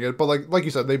portraying it. But like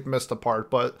you said, they missed a part.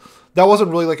 But that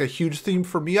wasn't really like a huge theme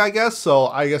for me, I guess. So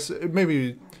I guess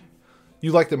maybe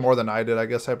you liked it more than I did, I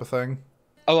guess, type of thing.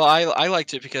 Oh, well, I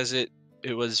liked it because it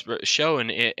was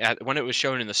shown when it was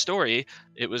shown in the story.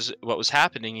 It was what was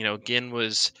happening. Gin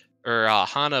was, or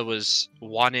Hana was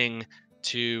wanting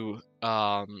to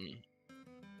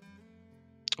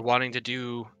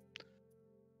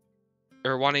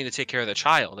take care of the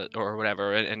child or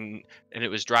whatever, and it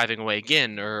was driving away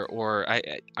Gin, or I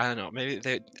don't know,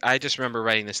 maybe I just remember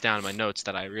writing this down in my notes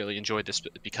that I really enjoyed this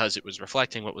because it was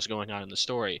reflecting what was going on in the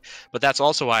story. But that's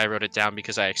also why I wrote it down,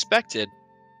 because I expected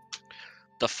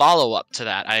the follow up to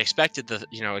that. I expected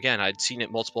again, I'd seen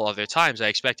it multiple other times. I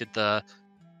expected the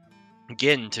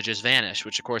Gin to just vanish,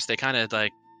 which of course they kind of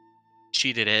like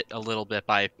cheated it a little bit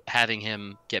by having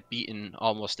him get beaten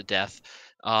almost to death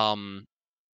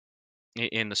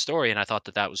in the story, and I thought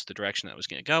that was the direction that was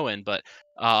going to go in, but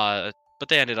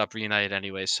they ended up reunited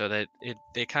anyway, so that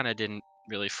they kind of didn't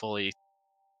really fully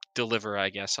deliver, I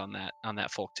guess, on that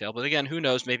folktale. But again, who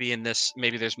knows? Maybe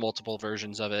maybe there's multiple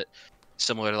versions of it,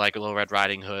 similar to like Little Red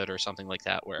Riding Hood or something like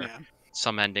that, where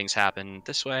some endings happen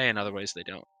this way and other ways they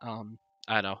don't.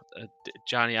 I don't know,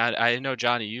 Johnny. I know,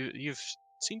 Johnny. You've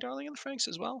seen Darling in the Franxx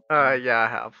as well? Yeah, I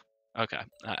have. Okay,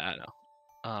 I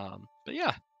know. But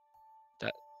yeah,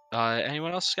 that.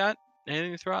 Anyone else got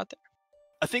anything to throw out there?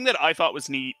 A thing that I thought was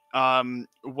neat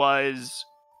was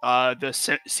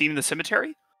the scene in the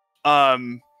cemetery.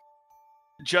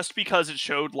 Just because it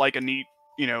showed like a neat,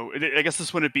 I guess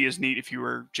this wouldn't be as neat if you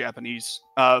were Japanese.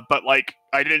 But like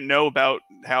I didn't know about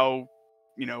how,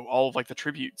 all of like the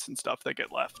tributes and stuff that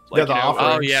get left. Like, the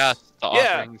offerings. Oh yeah, the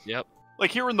offerings. Yep. Like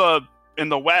here in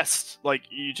the West, like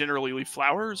you generally leave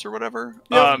flowers or whatever.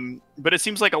 Yep. But it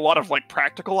seems like a lot of like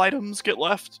practical items get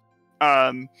left.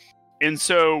 And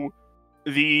so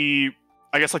I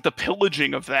guess like the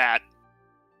pillaging of that,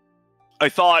 I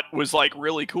thought was like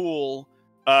really cool,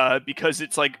 because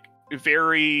it's like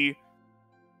very,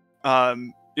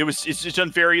 it's just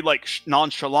done very like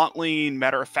nonchalantly and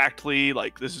matter of factly,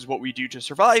 like this is what we do to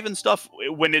survive and stuff,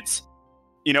 when it's,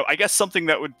 I guess something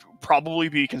that would probably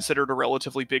be considered a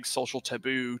relatively big social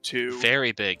taboo to.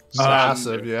 Very big.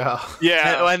 Massive, yeah.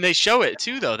 Yeah. And they show it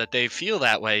too, though, that they feel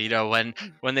that way.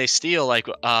 When they steal, like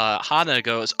Hana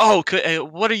goes, "Oh,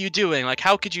 what are you doing? Like,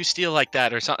 how could you steal like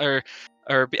that?" Or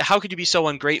how could you be so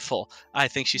ungrateful? I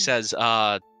think she says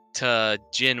to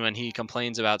Jin when he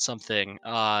complains about something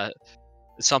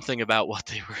about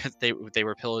what they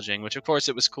were pillaging, which of course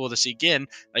it was cool to see Gin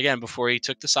again before he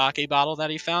took the sake bottle that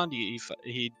he found.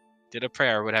 He did a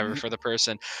prayer or whatever for the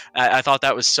person. I thought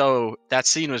that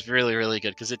scene was really, really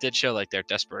good because it did show like their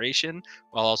desperation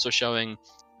while also showing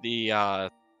a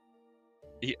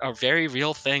very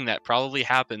real thing that probably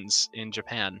happens in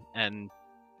Japan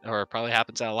or probably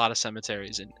happens at a lot of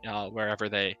cemeteries and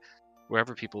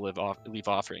wherever people leave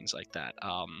offerings like that.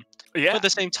 But at the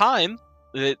same time,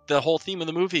 the whole theme of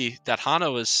the movie that Hana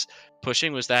was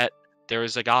pushing was that there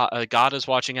was a god is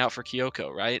watching out for Kyoko,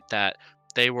 right? That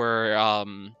they were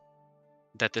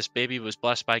that this baby was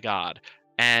blessed by God,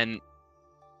 and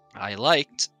I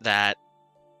liked that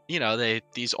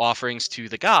these offerings to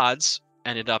the gods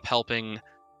ended up helping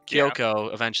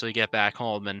Kyoko eventually get back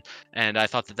home, and I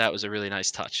thought that was a really nice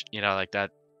touch, like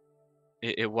that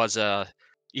it was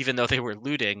even though they were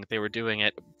looting, they were doing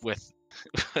it with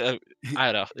I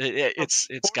don't know. It's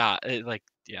got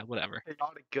whatever.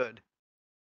 Chaotic good.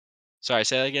 Sorry,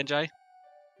 say that again, Jay.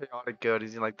 Chaotic good.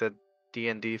 Is like the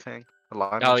D&D thing?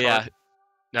 Alignment Oh yeah. chart?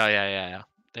 No, yeah.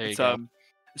 There you go.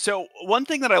 So one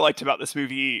thing that I liked about this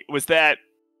movie was that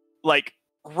like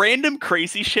random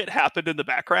crazy shit happened in the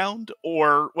background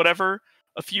or whatever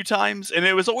a few times, and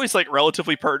it was always like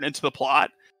relatively pertinent to the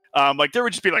plot. Like there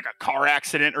would just be like a car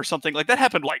accident or something like that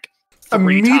happened like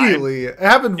immediately. It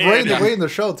happened right And- in the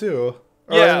show too.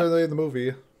 Or Yeah. right in the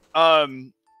movie.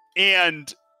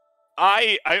 And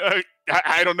I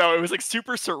don't know, it was like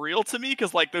super surreal to me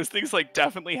because like those things like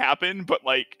definitely happen, but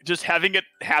like just having it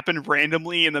happen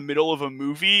randomly in the middle of a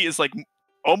movie is like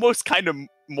almost kind of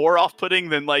more off-putting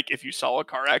than like if you saw a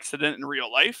car accident in real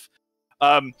life.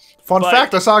 Fun but-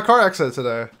 fact, I saw a car accident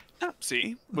today.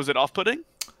 See, was it off-putting?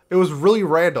 It was really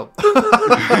random.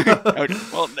 Okay,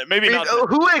 well maybe I mean, not.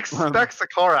 who expects a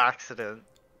car accident?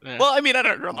 Yeah. Well, I mean, I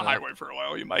don't know, you're on the highway for a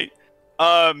while, you might.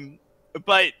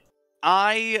 But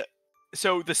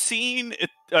so the scene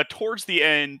towards the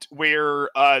end where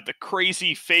the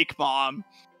crazy fake mom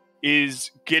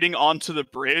is getting onto the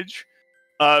bridge,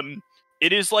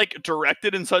 it is like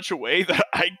directed in such a way that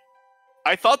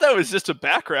I thought that was just a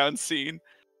background scene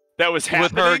that was with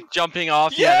happening. her jumping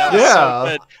off. Yeah. That was Yeah. so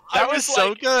good. I That was was so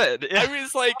like- good. Yeah. I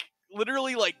was like,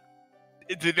 literally, like,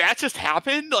 did that just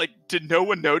happen? Like, did no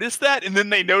one notice that? And then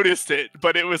they noticed it,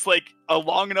 but it was like a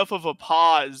long enough of a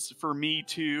pause for me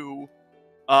to,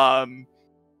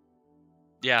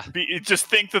 Yeah. just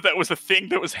think that was a thing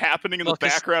that was happening in Well, the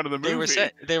 'cause background of the movie.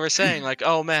 They were saying like,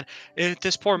 oh man,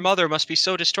 this poor mother must be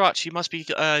so distraught. She must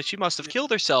have killed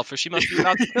herself, or she must be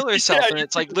about to kill herself. And you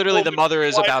it's like think, literally well, the mother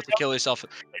is why about to not? kill herself.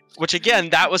 Which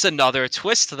again, that was another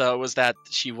twist though, was that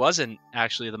she wasn't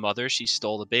actually the mother. She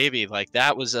stole the baby. Like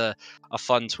that was a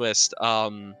fun twist.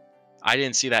 I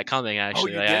didn't see that coming Oh,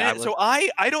 actually. you Like, didn't? So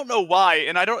I don't know why,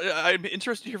 and I'm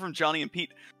interested to hear from Johnny and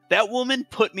Pete. that woman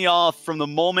put me off from the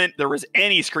moment there was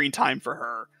any screen time for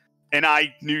her, and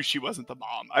I knew she wasn't the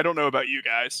mom. I don't know about you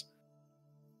guys.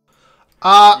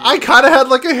 I kind of had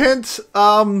like a hint.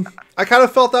 I kind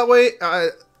of felt that way. I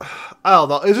don't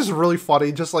know. It's just really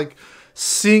funny, just like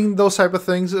seeing those type of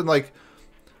things, and like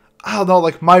I don't know.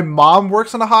 Like my mom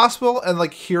works in a hospital, and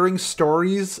like hearing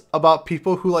stories about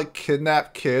people who like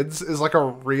kidnap kids is like a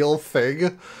real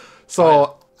thing.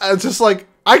 So it's just like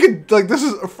I could like this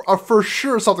is for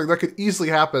sure something that could easily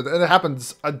happen, and it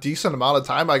happens a decent amount of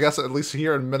time, I guess, at least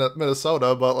here in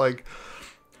Minnesota. But like.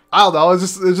 I don't know.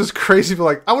 It's just crazy. But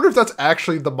like, I wonder if that's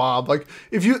actually the mom. Like,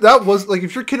 if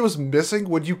if your kid was missing,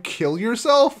 would you kill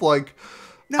yourself? Like,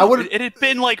 No, I would. it had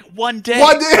been like one day.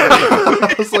 One day.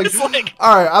 I was like, It's like-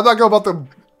 all right, I'm not going about to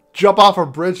jump off a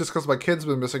bridge just because my kid's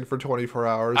been missing for 24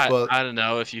 hours. But I don't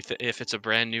know if if it's a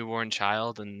brand newborn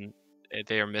child and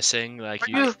they are missing, like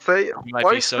Why you say? might Why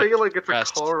be you so say like it's a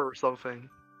depressed. car or something?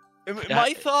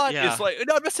 My thought yeah. is like,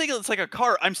 no, I'm not saying it's like a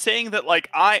car. I'm saying that like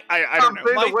I don't know. I'm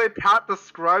saying My- the way Pat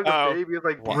described the Oh. baby is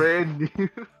like What? brand new.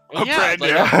 yeah, brand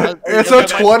like, new. it's my a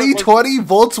point 2020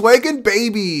 Volkswagen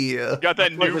baby. got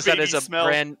that my point new was baby that it's smell.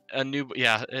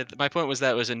 my point was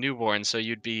that it was a newborn, so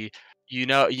you'd be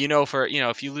for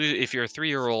if if you're a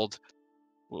 3-year-old,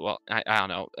 well I don't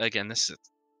know, again this is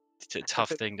a tough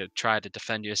thing to try to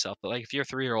defend yourself, but like if your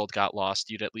 3-year-old got lost,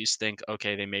 you'd at least think,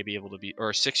 okay, they may be able to be,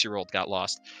 or a 6-year-old got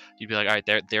lost, you'd be like, all right,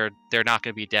 they're not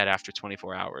going to be dead after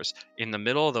 24 hours. In the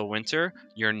middle of the winter,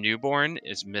 your newborn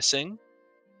is missing,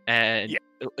 and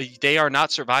they are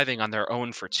not surviving on their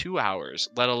own for 2 hours,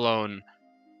 let alone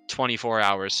 24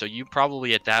 hours. So you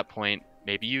probably at that point,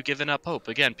 maybe you've given up hope.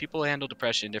 Again, people handle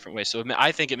depression in different ways, so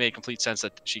I think it made complete sense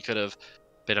that she could have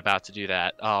been about to do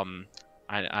that.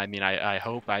 I mean, I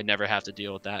hope I never have to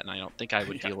deal with that, and I don't think I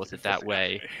would deal with it that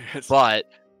way. It's- But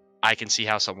I can see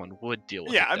how someone would deal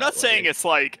with it. yeah, I'm not saying it's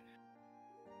like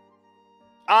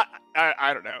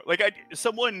I don't know. Like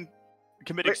someone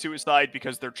committing suicide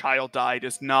because their child died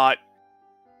is not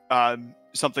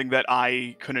something that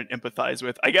I couldn't empathize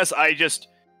with. I guess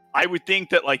I would think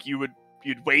that like you'd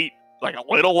wait like a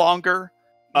little longer.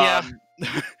 Yeah.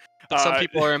 Some uh,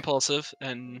 people are impulsive,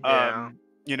 and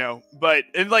you know, but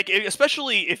and like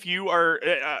especially if you are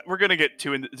we're gonna get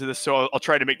into this, so I'll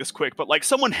try to make this quick, but like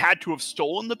someone had to have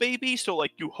stolen the baby, so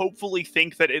like you hopefully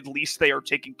think that at least they are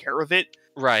taking care of it.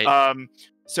 right.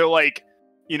 So like,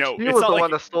 you know, She it's was not the like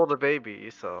one that stole the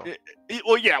baby, so.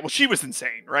 well she was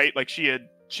insane, right? Like she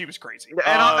was crazy.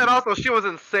 Yeah, and also she was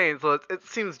insane, so it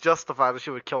seems justified that she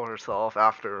would kill herself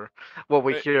after what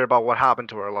we hear about what happened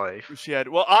to her life. She had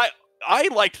I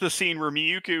liked the scene where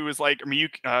Miyuki was like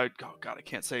oh god, I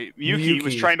can't say Miyuki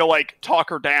was Miyuki. trying to like talk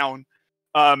her down,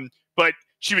 but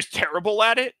she was terrible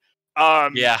at it.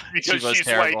 Yeah, she because was she's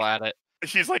terrible like at it.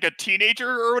 she's like a teenager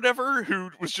or whatever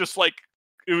who was just like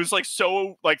it was like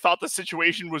so like thought the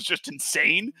situation was just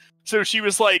insane. So she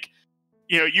was like,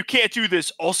 you know, you can't do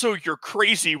this. Also, you're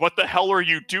crazy. What the hell are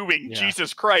you doing? Yeah.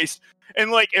 Jesus Christ. And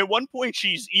like at one point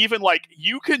she's even like,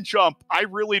 you can jump. I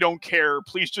really don't care.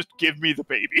 Please just give me the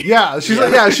baby. Yeah, she's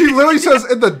like, yeah, she literally says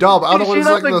in the dub. I don't know what She it's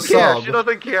like in the doesn't care. sub. She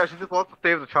doesn't care. She just wants to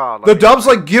save the child. The dub's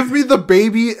like, give me the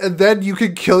baby and then you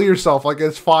can kill yourself. Like,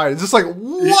 it's fine. It's just like,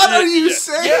 what are you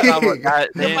saying? They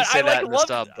didn't But say I, like, that in the loved-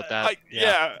 sub, but that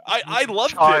I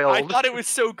loved it. I Child. thought it was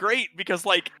so great because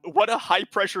like what a high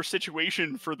pressure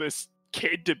situation for this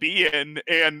kid to be in,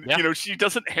 and Yeah. you know she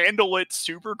doesn't handle it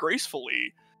super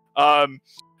gracefully.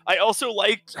 I also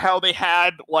liked how they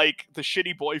had like the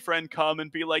shitty boyfriend come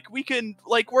and be like, we can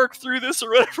like work through this or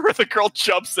whatever. The girl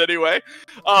jumps anyway.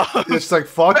 It's like,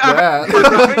 fuck I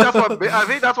that. I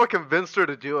think that's what convinced her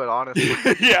to do it, honestly.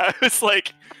 yeah, it's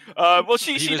like, well,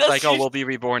 she he was does. like, "Oh, she- we'll be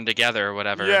reborn together," or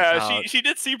whatever. Yeah, she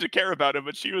did seem to care about him,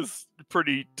 but she was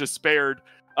pretty despaired.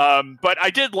 But I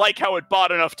did like how it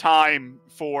bought enough time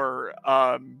for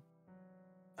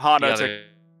Hana to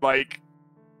like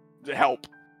help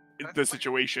the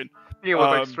situation. It was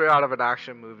like Um, straight out of an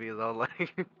action movie, though.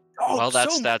 Like, Oh, Well,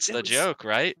 that's so- that's it the was- joke,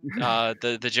 right?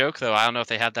 The joke though, I don't know if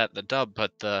they had that in the dub,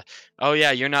 but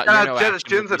you're no action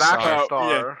Jin's movie an action star.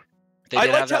 star. They I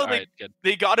did liked have that. how they- Alright, good.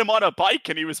 They got him on a bike,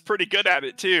 and he was pretty good at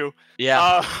it too.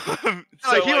 Yeah,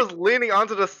 So, Like, he was leaning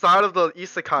onto the side of the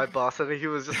isekai bus, and he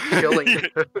was just chilling.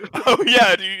 Oh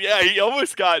yeah, dude, yeah. He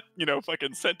almost got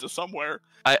fucking sent to somewhere.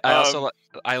 I also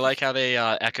I like how they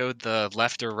echoed the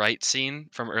left or right scene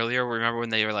from earlier. Remember when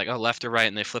they were like, "Oh, left or right,"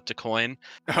 and they flipped a coin,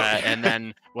 and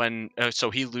then when so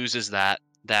he loses that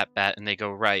bet, and they go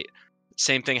right.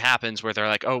 Same thing happens where they're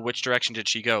like, "Oh, which direction did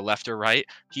she go, left or right?"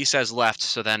 He says left,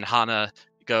 so then Hana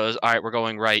goes, all right, we're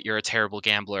going right. You're a terrible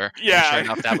gambler. And Yeah. sure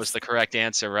enough, that was the correct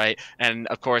answer, right? And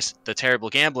of course, the terrible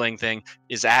gambling thing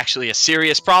is actually a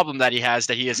serious problem that he has.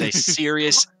 That he is a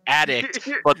serious addict,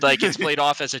 but like it's played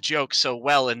off as a joke so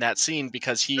well in that scene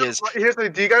because he is. Here's the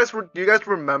thing. Do you guys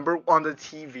remember on the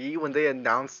TV when they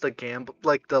announced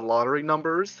the lottery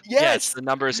numbers? Yes, the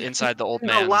numbers inside the old In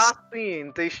the man's. last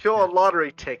scene, they show a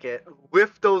lottery ticket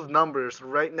with those numbers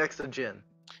right next to Jin.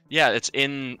 Yeah, it's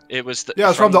in. It was. Yeah,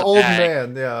 it's from the old bag,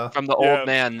 man. Yeah. From the Yeah. old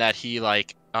man that he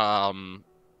like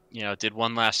did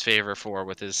one last favor for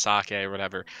with his sake or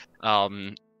whatever.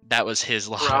 That was his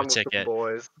lotto Around with the ticket.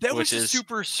 boys. That Which was a is-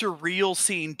 super surreal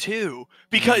scene too,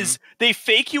 because they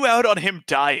fake you out on him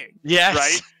dying. Yes.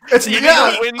 Right? It's Even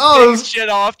yeah. the wind Oh, things shit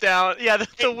off down. Yeah,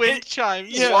 the wind chimes.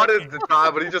 He wanted to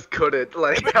die, but he just couldn't.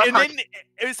 Like, And then,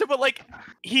 but like,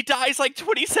 he dies like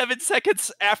 27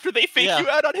 seconds after they fake Yeah. you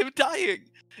out on him dying.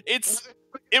 It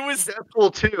was,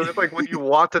 Deadpool too. It's like when you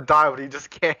want to die, but you just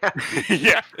can't.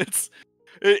 yeah,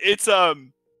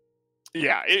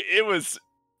 it was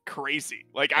crazy.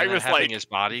 Like, I And then was having like, his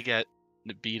body get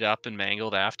beat up and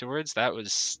mangled afterwards. That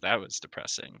was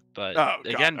depressing. But Oh, God,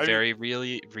 again, I mean- very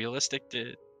really realistic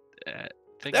thing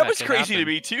that was can crazy to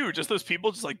happen. me too. Just those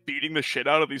people just like beating the shit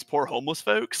out of these poor homeless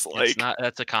folks. Like,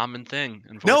 That's a common thing. no,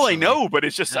 I unfortunately. know, but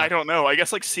it's just Yeah. I don't know. I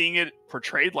guess like seeing it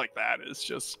portrayed like that is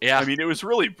just. Yeah. I mean, it was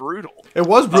really brutal. it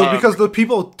was brutal Um, because the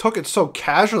people took it so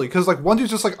casually. Because like one dude's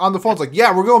just like on the phone, it's like,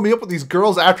 yeah, we're gonna meet up with these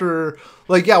girls after.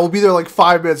 Like, yeah, we'll be there like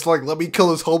 5 minutes. Like, let me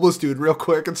kill this homeless dude real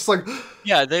quick. It's like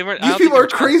Yeah, they were. I these don't think people they are were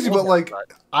trying to crazy, fool but him, like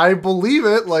I believe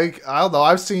it. Like I don't know.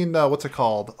 I've seen what's it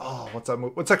called? Oh, what's that?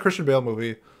 What's that Christian Bale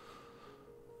movie?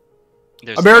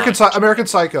 there's American not- American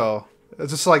Psycho.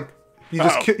 It's just like he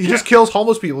just Oh, he just kills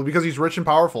homeless people because he's rich and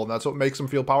powerful, and that's what makes him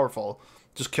feel powerful.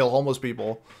 Just kill homeless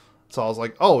people. So I was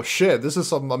like, oh shit, this is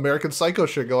some American Psycho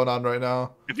shit going on right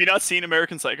now. Have you not seen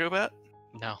American Psychopath?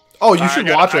 No. Oh, you I should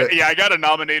gotta- watch it. Yeah, I gotta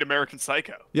nominate American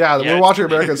Psycho. Yeah, Yeah, we're watching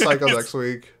it's- American Psycho it's- next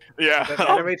week. Yeah. That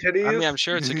anime titties. I mean, I'm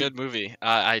sure it's a good movie.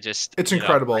 I just. It's you know,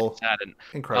 incredible. I hadn't.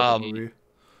 Incredible Um, movie.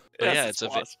 But Yes, yeah, it's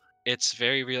it's awesome. it's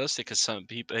very realistic because some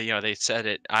people, they said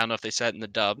it. I don't know if they said it in the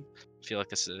dub. I feel like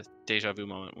this is a deja vu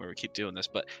moment where we keep doing this,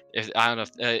 but if I don't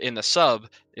know if in the sub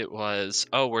it was,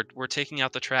 oh, we're taking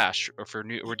out the trash or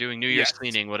we're doing New Year's Yes.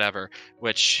 cleaning, whatever,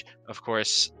 which of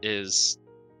course is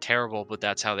terrible, but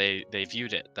that's how they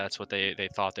viewed it. That's what they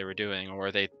thought they were doing,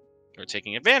 or they were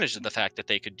taking advantage of the fact that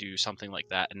they could do something like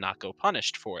that and not go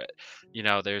punished for it.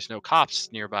 There's no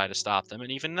cops nearby to stop them,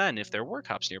 and even then, if there were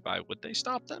cops nearby, would they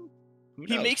stop them? Who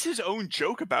He knows? makes his own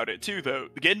joke about it too, though.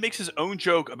 Again, makes his own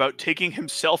joke about taking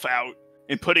himself out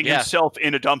and putting Yeah. himself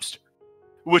in a dumpster,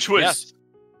 which was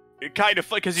kind of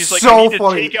funny because he's like, So I need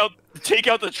funny. to take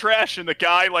out the trash, and the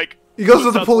guy like, He goes to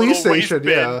puts the out police little waste station.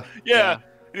 bin. Yeah. yeah,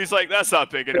 and he's like, that's not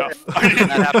big enough.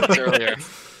 That happens earlier.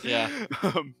 Yeah.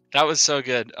 Um, That was so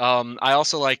good. I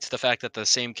also liked the fact that the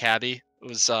same cabbie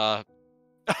was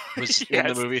in the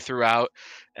yes. movie throughout,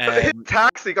 His and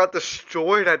taxi got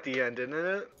destroyed at the end, didn't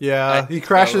it? Yeah, he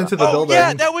crashed into the oh building.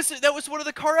 yeah, that was one of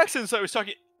the car accidents I was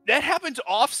talking. That happens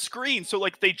off screen, so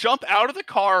like they jump out of the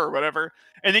car or whatever,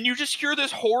 and then you just hear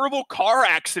this horrible car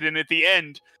accident at the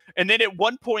end. And then at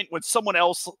one point, when someone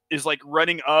else is like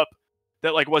running up,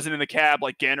 that like wasn't in the cab,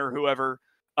 like Gen or whoever,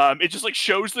 it just like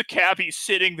shows the cabbie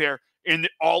sitting there, and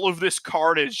all of this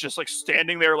carnage just like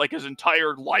standing there, like his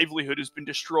entire livelihood has been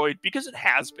destroyed because it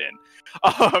has been.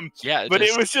 yeah, But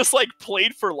it was just like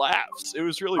played for laughs. It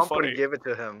was really I'm funny. gonna give it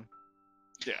to him.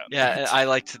 Yeah. yeah. and I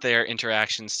liked their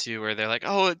interactions too, where they're like,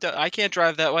 "Oh, I can't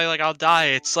drive that way. Like, I'll die."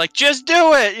 It's like, just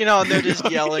do it, and they're just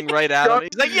yelling right at him.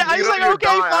 He's like, "Yeah." He's like, "Okay,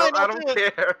 fine, I I'll don't do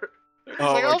it." care. He's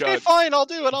Oh like, my "Okay, God. fine, I'll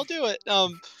do it.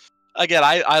 Again,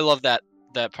 I love that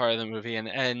part of the movie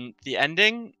and the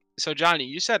ending. So Johnny,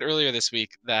 you said earlier this week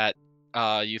that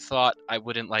you thought I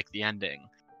wouldn't like the ending.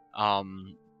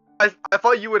 I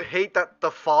thought you would hate that the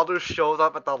father shows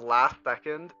up at the last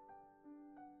second.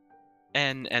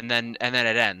 and then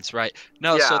it ends, right?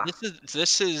 No, so Yeah.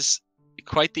 this is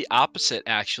quite the opposite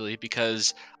actually,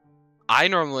 because I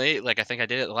normally, like, I think I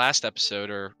did it the last episode,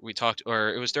 or we talked,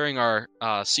 or it was during our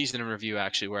season in review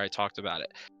actually, where I talked about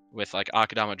it with like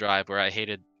Akadama Drive, where I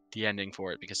hated the ending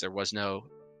for it because there was no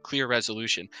clear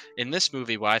resolution. In this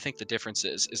movie, what I think the difference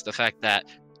is the fact that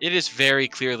it is very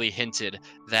clearly hinted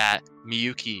that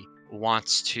Miyuki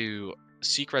wants to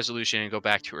seek resolution and go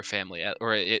back to her family,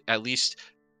 or at least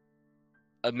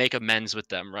make amends with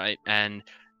them, right? And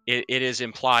it is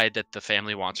implied that the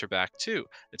family wants her back too.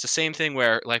 It's the same thing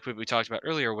where, like what we talked about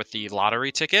earlier with the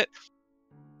lottery ticket,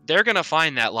 they're gonna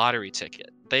find that lottery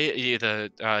ticket.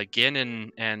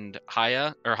 Gin and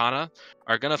Hana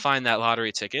are gonna find that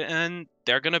lottery ticket, and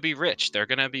they're gonna be rich. They're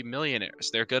gonna be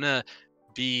millionaires. They're gonna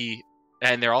be,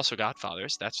 and they're also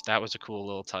godfathers. That was a cool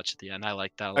little touch at the end. I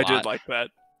liked that a lot. I did like that.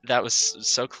 That was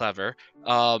so clever.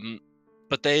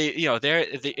 But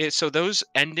they, so those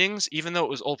endings, even though it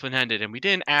was open-ended and we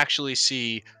didn't actually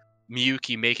see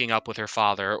Miyuki making up with her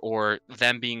father, or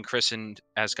them being christened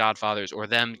as godfathers, or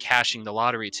them cashing the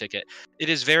lottery ticket, it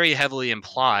is very heavily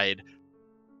implied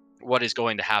what is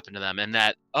going to happen to them, and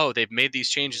that, oh, they've made these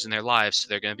changes in their lives, so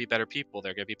they're going to be better people.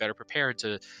 They're going to be better prepared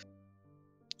to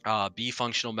be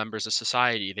functional members of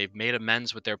society. They've made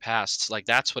amends with their pasts. Like,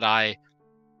 that's what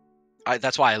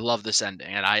that's why I love this ending,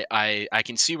 and I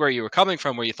can see where you were coming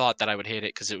from, where you thought that I would hate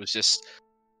it because it was just,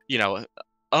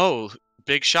 oh,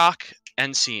 big shock,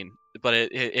 end scene. But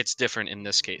it's different in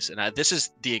this case, and this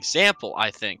is the example, I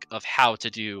think, of how to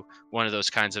do one of those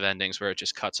kinds of endings where it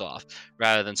just cuts off,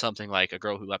 rather than something like A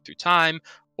Girl Who Leapt Through Time,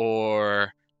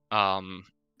 or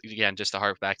again, just to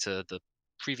hark back to the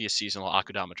previous seasonal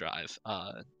Akudama Drive.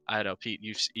 I don't know, Pete,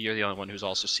 you're the only one who's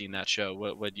also seen that show.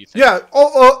 What do you think? Yeah,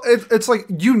 it's like,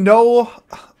 Miyuki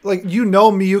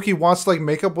wants to like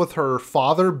make up with her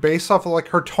father based off of like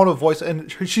her tone of voice,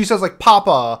 and she says like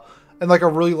Papa, and like a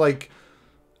really like,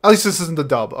 at least this isn't the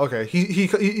dub. Okay, he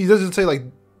doesn't say like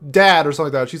Dad or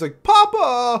something like that. She's like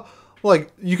Papa.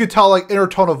 Like, you could tell like in her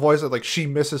tone of voice that like she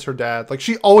misses her dad. Like,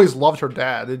 she always loved her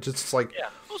dad. It just like, yeah.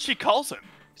 Well, she calls him.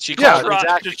 She calls him,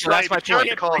 exactly. So that's my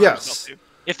point. Yes.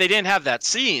 If they didn't have that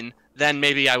scene, then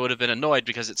maybe I would have been annoyed,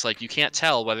 because it's like you can't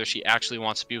tell whether she actually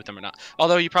wants to be with him or not.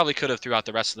 Although you probably could have throughout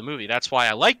the rest of the movie. That's why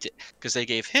I liked it, because they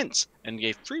gave hints and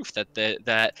gave proof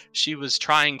that she was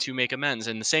trying to make amends.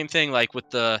 And the same thing like with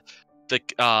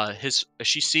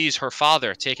she sees her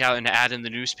father take out an ad in the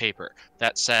newspaper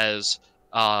that says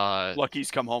Lucky's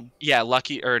come home. Yeah,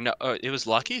 Lucky, or no, it was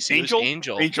Lucky. So Angel? It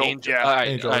was Angel. Yeah. All right,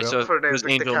 Angel, all right. yeah. So it was The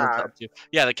Angel. cat.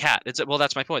 Yeah, the cat. Well,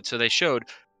 that's my point. So they showed,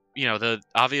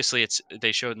 obviously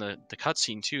they showed in the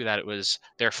cutscene too that it was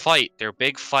their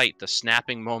big fight. The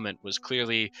snapping moment was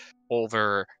clearly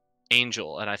over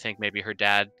Angel, and I think maybe her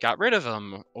dad got rid of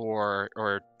him, or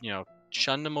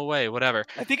shunned him away, whatever.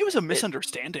 I think it was a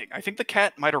misunderstanding. I think the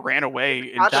cat might have ran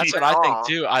away. And That's what I think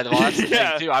too. That's the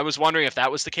Yeah. thing too. I was wondering if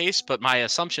that was the case, but my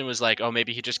assumption was like, oh,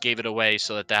 maybe he just gave it away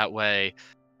so that way.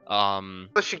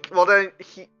 But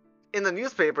in the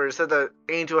newspaper it said that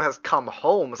Angel has come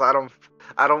home, so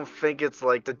I don't think it's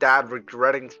like the dad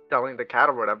regretting selling the cat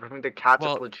or whatever. I think the cat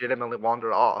just legitimately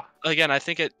wandered off. Again, I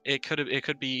think it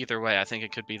could be either way. I think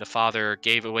it could be the father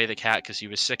gave away the cat because he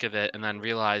was sick of it, and then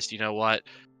realized, you know what,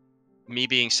 me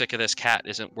being sick of this cat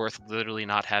isn't worth literally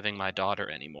not having my daughter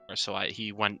anymore. So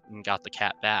he went and got the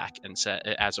cat back, and said,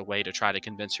 as a way to try to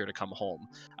convince her to come home.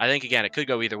 I think, again, it could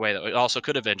go either way though. It also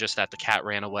could have been just that the cat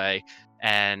ran away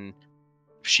and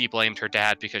she blamed her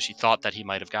dad because she thought that he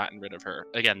might have gotten rid of her.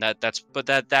 Again,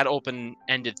 that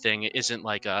open-ended thing isn't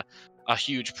like a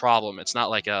huge problem. It's not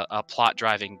like a plot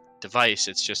driving device.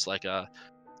 It's just like a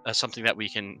something that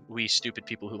we stupid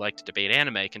people who like to debate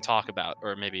anime can talk about,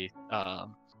 or maybe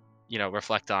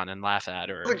reflect on and laugh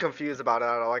at. Or I wasn't confused about it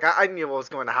at all. Like, I knew what was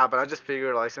going to happen. I just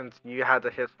figured, like, since you had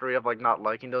the history of like not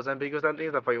liking those ambiguous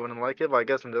endings, I thought you wouldn't like it. But I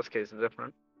guess in this case it's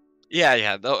different.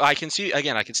 Yeah. Though I can see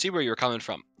where you're coming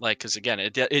from. Like, because again,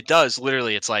 it does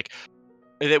literally. It's like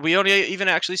we don't even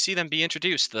actually see them be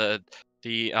introduced. The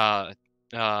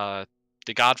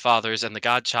godfathers and the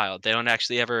godchild. They don't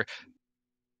actually ever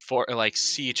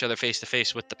see each other face to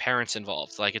face with the parents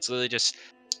involved. Like, it's literally just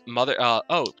mother.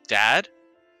 Dad,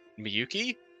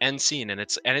 Miyuki, end scene, and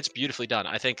it's beautifully done.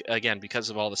 I think, again, because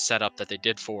of all the setup that they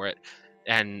did for it,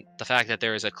 and the fact that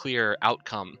there is a clear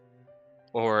outcome,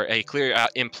 or a clear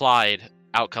implied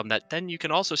outcome, that then you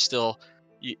can also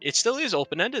it still is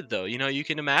open-ended though. You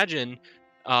can imagine, you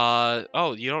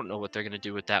don't know what they're going to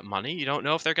do with that money. You don't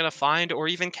know if they're going to find or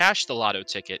even cash the lotto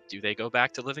ticket. Do they go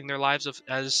back to living their lives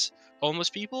as homeless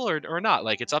people or not?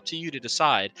 Like, it's up to you to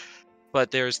decide.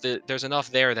 But there's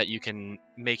enough there that you can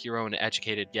make your own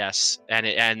educated guess,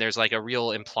 and there's like a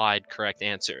real implied correct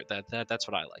answer. That's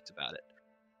what I liked about it.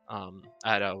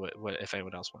 I don't know what if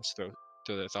anyone else wants to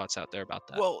throw their thoughts out there about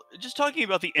that. Well, just talking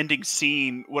about the ending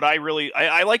scene, what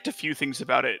I liked a few things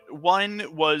about it. One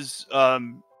was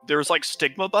there was like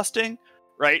stigma busting,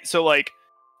 right? So like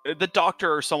the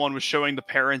doctor or someone was showing the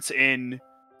parents in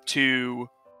to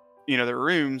their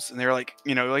rooms, and they're like,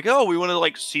 oh, we want to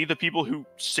like see the people who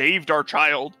saved our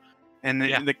child, and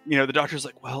the doctor's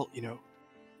like, well,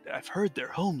 I've heard they're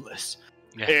homeless,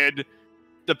 and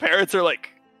the parents are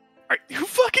like, who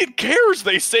fucking cares?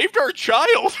 They saved our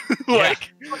child.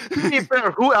 Like, To be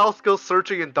fair, who else goes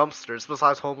searching in dumpsters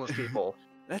besides homeless people?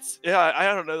 that's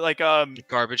I don't know. Like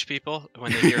Garbage people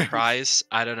when they hear cries.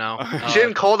 I don't know.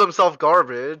 Jin called himself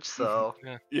garbage, so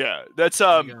yeah, that's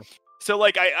there you go. So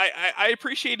like I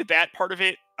appreciated that part of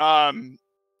it.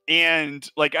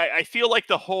 And like I feel like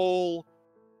the whole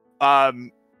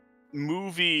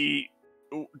movie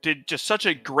did just such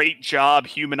a great job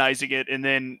humanizing it, and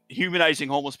then humanizing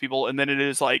homeless people, and then it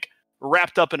is like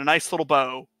wrapped up in a nice little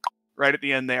bow right at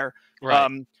the end there.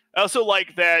 Right. I also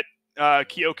like that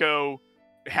Kyoko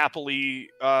happily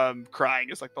crying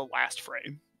is like the last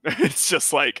frame. It's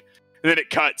just like, and then it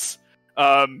cuts.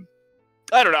 I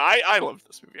don't know. I loved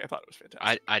this movie. I thought it was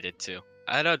fantastic. I did too.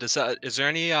 I don't know. Is there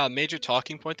any major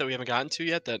talking point that we haven't gotten to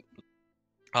yet that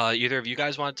either of you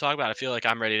guys want to talk about? I feel like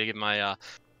I'm ready to give my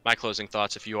my closing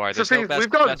thoughts. If you are, there's no best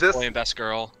boy and best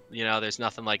girl. You know, there's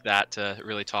nothing like that to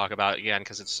really talk about again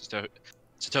because it's just a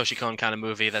Satoshi Kon kind of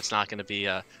movie. That's not going to be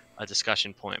a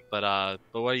discussion point. But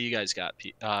what do you guys got?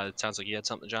 It sounds like you had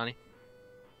something, Johnny.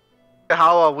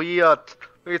 how we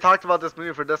talked about this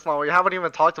movie for this long. We haven't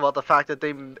even talked about the fact that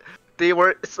they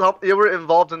were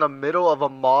involved in the middle of a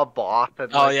mob boss.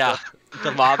 And, Oh like, yeah,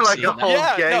 the mob like scene. a whole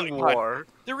Yeah, gang no, war.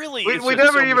 There really We is never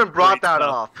just so even much brought great that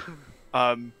stuff.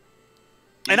 up.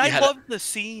 And You I had love the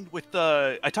scene with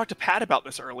the. I talked to Pat about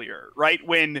this earlier, right?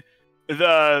 When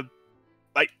the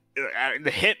the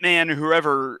hitman, or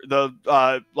whoever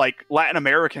the like Latin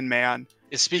American man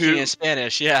is speaking in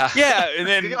Spanish. Yeah. Yeah, and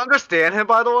Did you then understand him,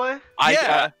 by the way?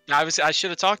 I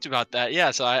should have talked about that.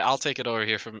 Yeah, so I'll take it over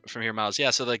here from here, Miles. Yeah,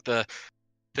 so like the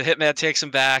hitman takes him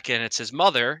back, and it's his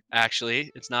mother.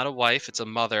 Actually, it's not a wife; it's a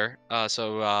mother. Of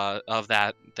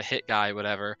the hit guy,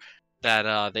 whatever,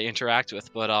 that they interact with.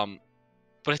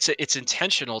 But it's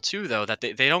intentional too, though, that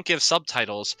they don't give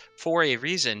subtitles for a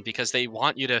reason because they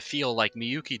want you to feel like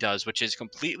Miyuki does, which is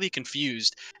completely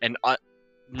confused and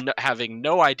having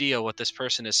no idea what this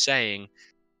person is saying.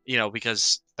 You know,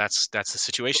 because that's the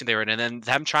situation they were in, and then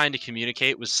them trying to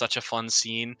communicate was such a fun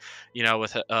scene. You know,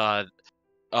 with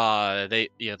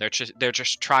they're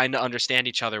just trying to understand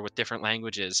each other with different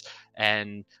languages,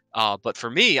 and but for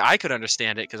me, I could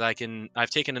understand it because I've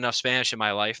taken enough Spanish in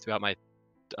my life throughout my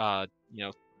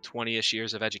 20-ish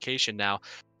years of education now,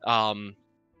 that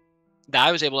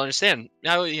I was able to understand.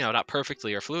 Now, not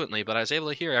perfectly or fluently, but I was able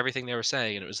to hear everything they were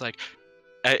saying, and it was like,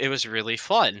 it was really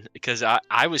fun because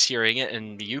I was hearing it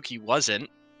and Miyuki wasn't,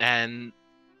 and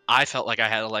I felt like I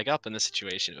had a leg up in the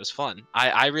situation. It was fun.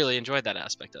 I really enjoyed that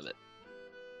aspect of it.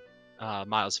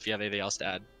 Miles, if you have anything else to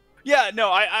add. yeah, no,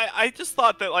 I just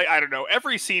thought that, like, I don't know,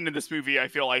 every scene in this movie I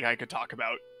feel like I could talk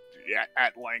about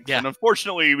at length, Yeah. and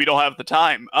unfortunately we don't have the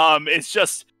time. It's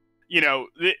just,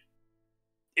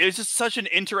 it's just such an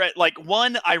like,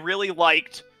 one, I really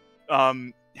liked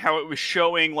how it was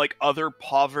showing like other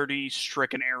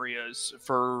poverty-stricken areas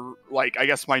for, like, I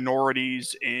guess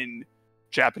minorities in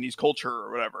Japanese culture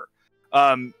or whatever.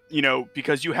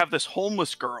 Because you have this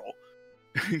homeless girl.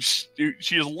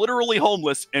 She is literally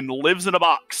homeless and lives in a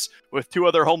box with two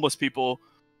other homeless people,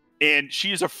 and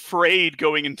she is afraid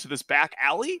going into this back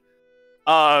alley,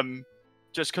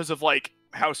 just because of like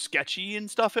how sketchy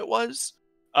and stuff it was.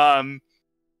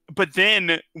 But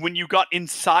then when you got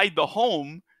inside the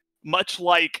home, much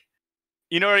like,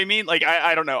 you know what I mean? Like,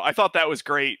 I don't know. I thought that was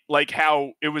great. Like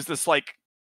how it was this like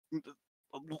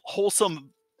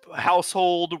wholesome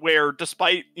household where,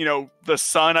 despite, the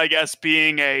son, I guess,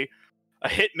 being a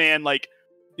hitman, like,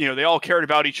 they all cared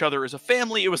about each other as a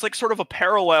family. It was like sort of a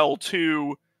parallel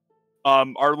to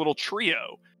our little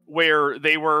trio, where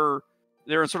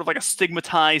they're in sort of like a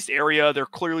stigmatized area. They're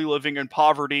clearly living in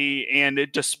poverty, and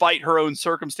despite her own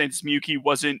circumstances, Miyuki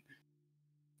wasn't,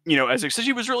 as I said,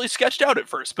 she was really sketched out at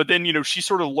first, but then, she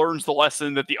sort of learns the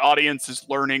lesson that the audience is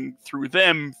learning through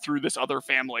them, through this other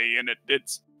family, and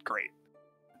it's great.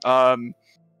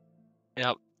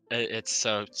 Yep, it's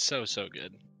so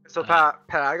good. So Pat,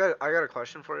 I got a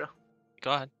question for you.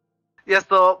 Go ahead. Yes,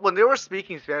 so when they were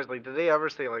speaking Spanish, like, did they ever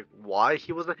say like why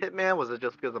he was a hitman? Was it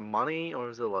just because of money, or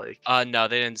was it like? No,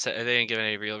 they didn't give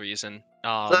any real reason.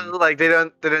 So, like, they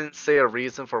didn't say a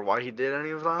reason for why he did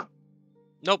any of that.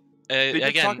 Nope. They just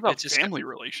Again, talk about it's just family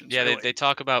relations. Yeah, really. they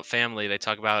talk about family. They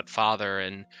talk about father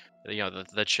and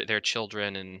their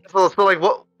children and. So like,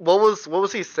 what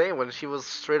was he saying when she was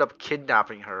straight up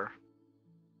kidnapping her?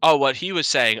 Oh, what he was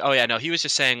saying. Oh yeah, no, he was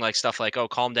just saying like stuff like, "Oh,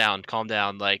 calm down,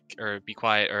 like, or be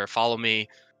quiet, or follow me,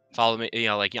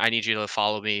 like, I need you to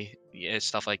follow me,"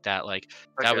 stuff like that. Like,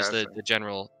 that was the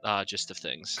general gist of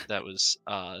things. That was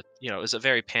it was a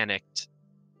very panicked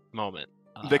moment.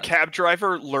 The cab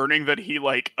driver learning that he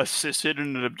like assisted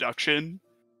in an abduction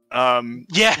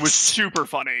Yes. was super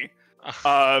funny.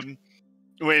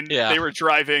 When Yeah. they were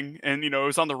driving and it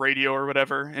was on the radio or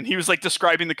whatever, and he was like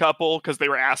describing the couple because they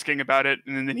were asking about it,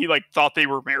 and then he like thought they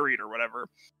were married or whatever,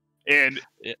 and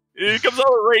Yeah. it comes on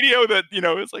the radio that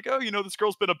it's like, oh, this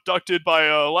girl's been abducted by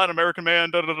a Latin American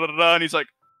man, da da da da, and he's like,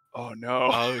 oh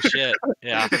no. Oh shit.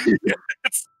 Yeah.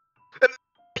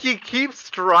 He keeps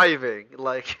driving,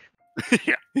 like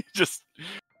Yeah, he just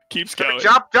keeps going.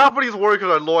 Japanese workers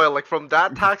are loyal. Like from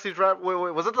that taxi driver.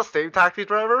 Wait, was it the same taxi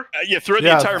driver? Yeah, throughout the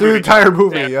Yeah, entire through the movie. entire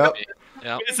movie. Yep.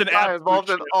 Yeah. It's an Guy absolute involved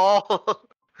in shit. all.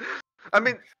 I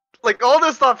mean, like all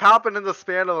this stuff happened in the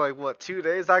span of like what 2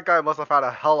 days. That guy must have had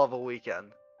a hell of a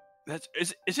weekend.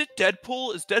 Is it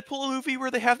Deadpool? Is Deadpool a movie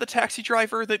where they have the taxi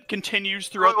driver that continues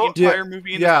throughout Oh, the yeah, entire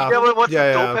movie? And yeah. Yeah, what's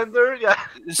yeah, the yeah. dope ender? Yeah.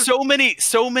 so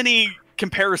many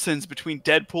comparisons between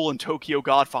Deadpool and Tokyo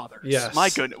Godfathers. Yes. My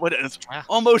goodness, what is Yeah.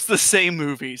 almost the same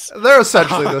movies. They're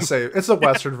essentially the same. It's a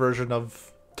Western version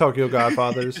of Tokyo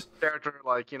Godfathers. Character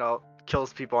like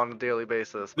kills people on a daily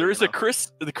basis. There but, is you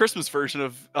the Christmas version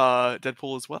of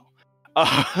Deadpool as well.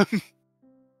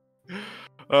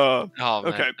 Oh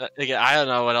man. Okay. Again, I don't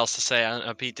know what else to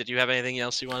say. Pete, did you have anything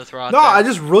else you want to throw out No, there? I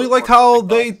just really liked how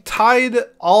they tied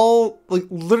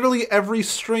literally every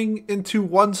string into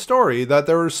one story. That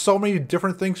there were so many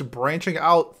different things branching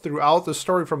out throughout the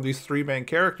story from these three main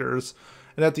characters.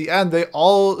 And at the end, they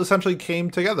all essentially came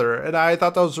together. And I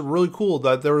thought that was really cool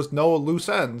that there was no loose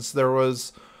ends. There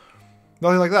was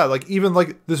nothing like that. Like, even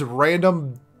like this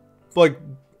random, like,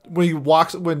 when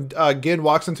Gin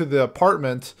walks into the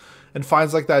apartment and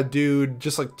finds like that dude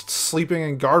just like sleeping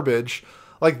in garbage,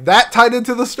 like that tied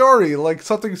into the story, like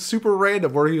something super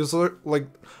random where he was like,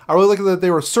 I really like that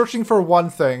they were searching for one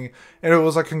thing and it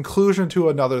was a conclusion to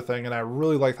another thing, and I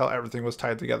really liked how everything was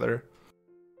tied together.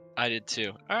 I did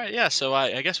too. All right, yeah. So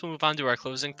I guess we'll move on to our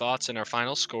closing thoughts and our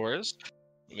final scores.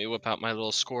 Let me whip out my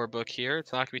little scorebook here.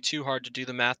 It's not gonna be too hard to do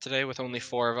the math today with only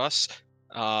 4 of us.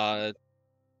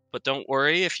 But don't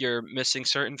worry, if you're missing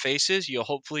certain faces, you'll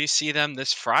hopefully see them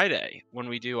this Friday when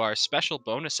we do our special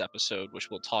bonus episode, which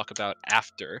we'll talk about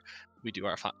after we do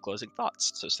our closing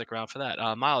thoughts. So stick around for that.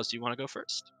 Miles, do you want to go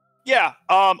first? Yeah,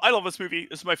 I love this movie.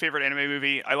 This is my favorite anime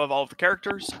movie. I love all of the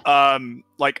characters.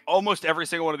 Like almost every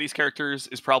single one of these characters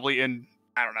is probably in,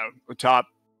 I don't know, the top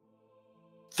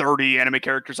 30 anime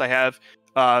characters I have.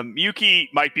 Yuki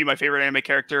might be my favorite anime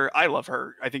character. I love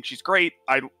her. I think she's great.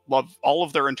 I love all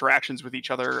of their interactions with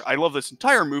each other. I love this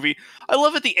entire movie. I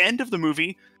love at the end of the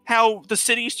movie how the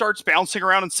city starts bouncing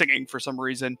around and singing for some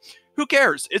reason. Who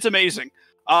cares? It's amazing.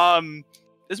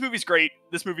 This movie's great.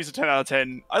 This movie's a 10 out of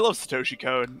 10. I love Satoshi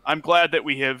Kon. I'm glad that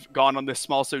we have gone on this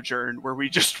small sojourn where we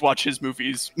just watch his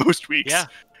movies most weeks. Yeah.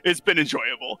 It's been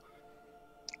enjoyable.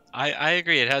 I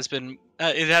agree. It has been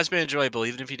enjoyable,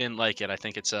 even if you didn't like it. I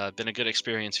think it's been a good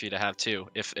experience for you to have too.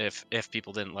 If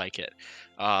people didn't like it,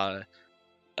 I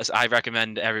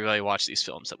recommend everybody watch these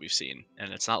films that we've seen.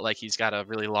 And it's not like he's got a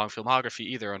really long filmography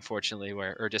either, unfortunately,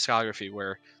 or discography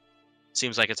where it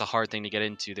seems like it's a hard thing to get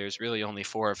into. There's really only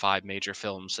 4 or 5 major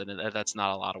films, and that's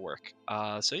not a lot of work.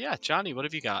 So yeah, Johnny, what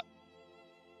have you got?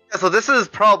 Yeah, so this is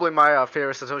probably my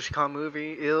favorite Satoshi Kon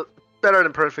movie. Better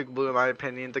than Perfect Blue in my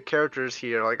opinion. The characters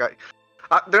here, like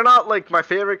they're not like my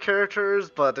favorite characters,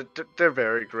 but they're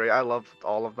very great. I love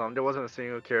all of them. There wasn't a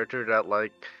single character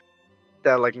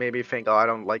that made me think, oh, I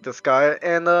don't like this guy.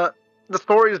 And the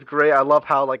story is great. I love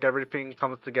how like everything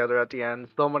comes together at the end.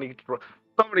 So many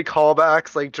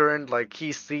callbacks. Like during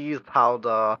he sees how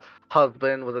the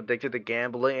husband was addicted to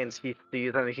gambling, and he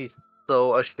sees and he's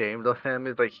so ashamed of him.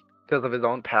 It's like because of his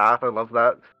own path. I love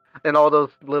that, and all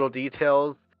those little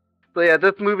details. So yeah,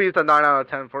 this movie is a 9 out of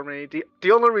 10 for me.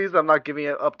 The only reason I'm not giving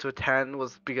it up to a 10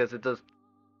 was because it does.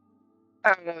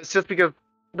 I don't know. It's just because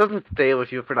it doesn't stay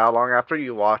with you for that long. After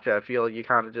you watch it, I feel like you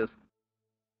kind of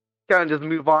just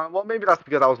move on. Well, maybe that's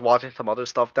because I was watching some other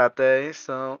stuff that day.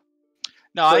 So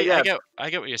No, So, I yeah.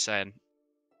 get what you're saying.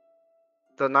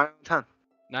 the 9 out of 10.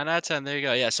 9 out of 10. There you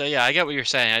go. Yeah. So yeah, I get what you're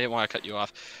saying. I didn't want to cut you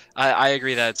off. I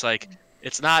agree that it's like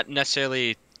it's not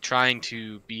necessarily trying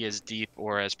to be as deep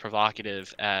or as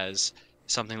provocative as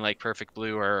something like Perfect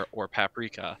Blue or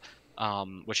Paprika,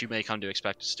 which you may come to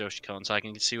expect with Satoshi Kon. So I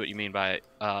can see what you mean by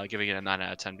giving it a 9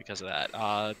 out of 10 because of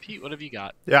that. Pete, what have you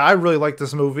got? Yeah, I really liked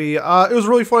this movie. It was a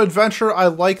really fun adventure. I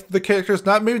liked the characters,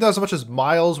 maybe not as much as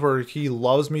Miles, where he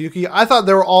loves Miyuki. I thought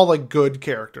they were all like good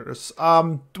characters.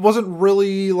 Wasn't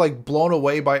really like blown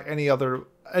away by any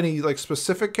like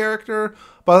specific character,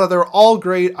 but I thought they were all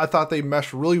great. I thought they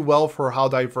meshed really well for how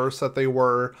diverse that they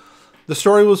were. The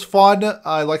story was fun.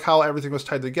 I like how everything was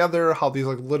tied together. How these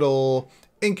like little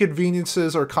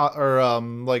inconveniences or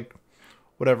like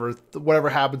whatever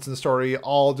happens in the story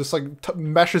all just like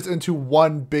meshes into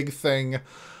one big thing.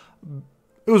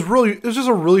 It was just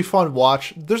a really fun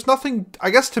watch. There's nothing, I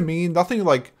guess to me, nothing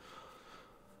like,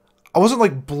 I wasn't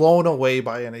like blown away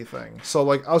by anything. So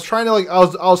like I was trying to like, I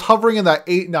was hovering in that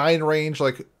 8-9 range.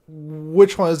 Like,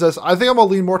 which one is this? I think I'm gonna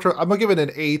lean more to, I'm gonna give it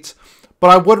an 8, but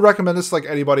I would recommend this to like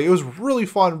anybody. It was really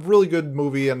fun, really good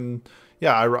movie, and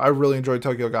yeah, I really enjoyed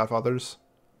Tokyo Godfathers.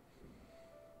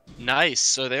 Nice.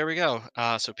 So there we go.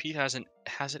 So Pete has it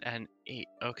at an 8.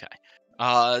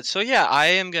 Okay. So yeah, I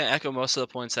am gonna echo most of the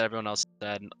points that everyone else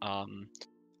said.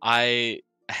 I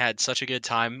had such a good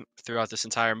time throughout this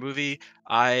entire movie.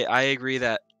 I agree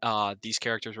that these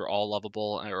characters were all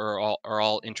lovable and are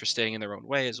all interesting in their own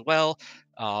way as well.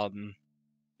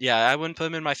 Yeah, I wouldn't put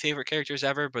them in my favorite characters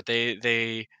ever, but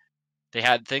they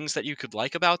had things that you could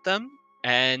like about them,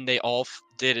 and they all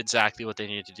did exactly what they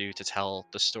needed to do to tell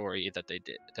the story that they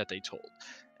told.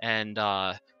 And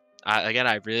again,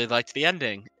 I really liked the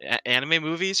ending. Anime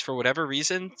movies, for whatever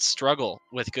reason, struggle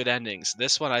with good endings.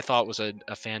 This one I thought was a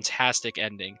fantastic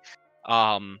ending.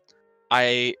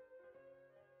 I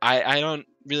don't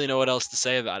really know what else to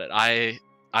say about it.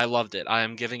 I loved it. I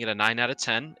am giving it a 9 out of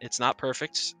 10. It's not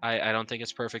perfect. I don't think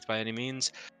it's perfect by any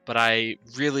means, but I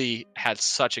really had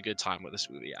such a good time with this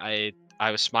movie. I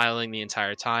was smiling the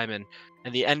entire time, and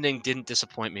the ending didn't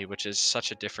disappoint me, which is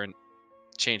such a different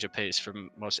change of pace from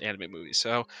most anime movies.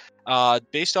 So,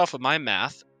 based off of my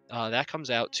math, that comes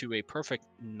out to a perfect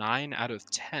 9 out of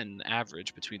 10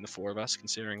 average between the four of us,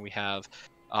 considering we have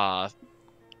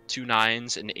 2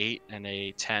 9s, an 8, and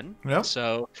a 10. Yeah.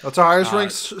 So that's our highest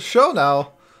ranked show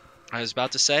now. I was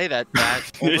about to say that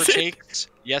overtakes.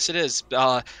 Yes, it is.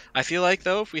 I feel like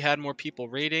though, if we had more people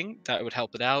rating, that would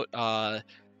help it out.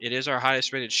 It is our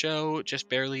highest rated show, just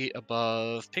barely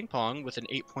above Ping Pong with an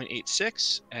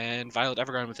 8.86 and Violet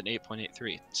Evergarden with an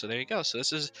 8.83. So there you go. So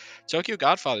this is Tokyo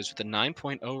Godfathers with a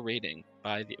 9.0 rating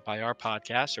by our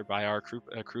podcast, or by our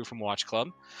crew from Watch Club.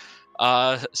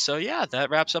 So yeah, that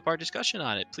wraps up our discussion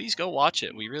on it. Please go watch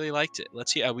it. We really liked it.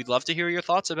 Let's see. We'd love to hear your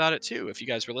thoughts about it too. If you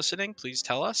guys were listening, please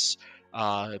tell us.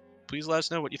 Please let us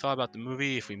know what you thought about the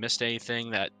movie. If we missed anything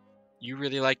that you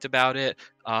really liked about it,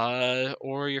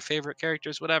 or your favorite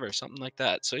characters, whatever, something like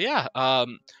that. So yeah,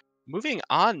 moving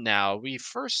on now. We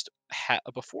first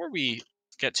before we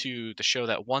get to the show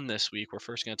that won this week, we're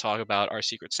first going to talk about our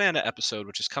Secret Santa episode,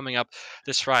 which is coming up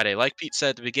this Friday. Like Pete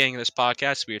said at the beginning of this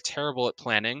podcast, we are terrible at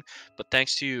planning, but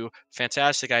thanks to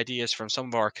fantastic ideas from some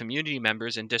of our community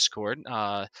members in Discord,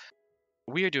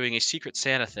 we are doing a Secret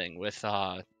Santa thing with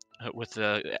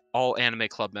the all Anime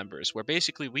Club members, where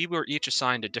basically we were each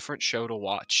assigned a different show to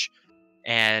watch,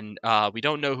 and we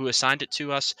don't know who assigned it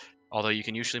to us. Although you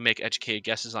can usually make educated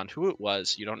guesses on who it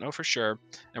was, you don't know for sure.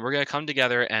 And we're going to come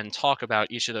together and talk about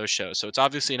each of those shows. So it's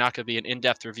obviously not going to be an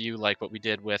in-depth review like what we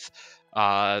did with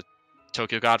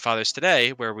Tokyo Godfathers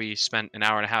today, where we spent an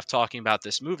hour and a half talking about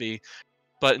this movie.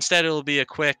 But instead it'll be a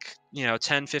quick,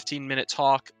 10-15 minute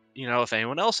talk. If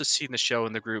anyone else has seen the show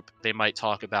in the group, they might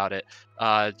talk about it,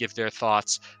 give their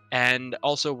thoughts, and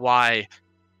also why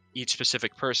each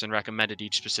specific person recommended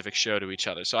each specific show to each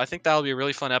other. So I think that'll be a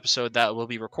really fun episode. That we'll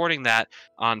be recording that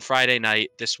on Friday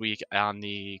night this week on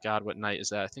the, God, what night is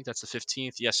that? I think that's the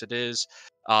 15th. Yes, it is.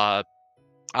 I'm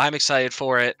excited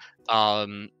for it.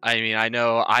 I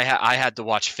know I had to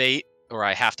watch Fate, or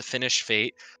I have to finish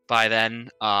Fate by then.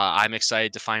 I'm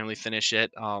excited to finally finish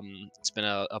it. It's been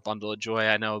a bundle of joy.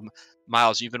 I know,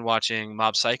 Miles, you've been watching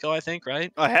Mob Psycho, I think,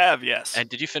 right? I have, yes. And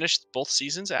did you finish both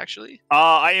seasons, actually?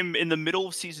 I am in the middle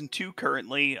of season 2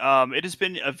 currently. It has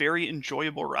been a very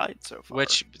enjoyable ride so far.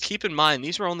 Which, keep in mind,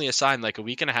 these were only assigned like a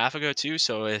week and a half ago too.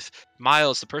 So if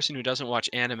Miles, the person who doesn't watch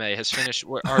anime, has finished,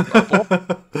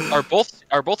 are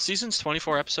both seasons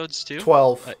 24 episodes too?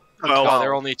 12. Oh,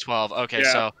 they're only 12. Okay,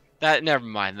 Yeah. so that, never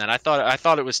mind then. I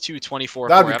thought it was 24.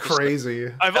 That'd be episodes.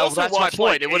 crazy. I've Oh, also that's my watched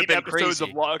point. like It would've 8 been episodes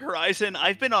crazy. of Log Horizon.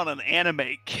 I've been on an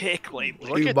anime kick lately.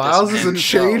 Look Dude, at Miles this is a man.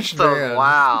 changed So, man.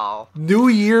 wow. New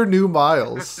year, new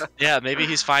Miles. Yeah, maybe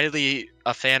he's finally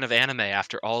a fan of anime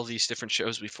after all these different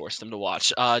shows we forced him to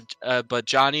watch. But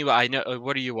Johnny, I know.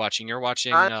 What are you watching? You're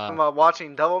watching. I'm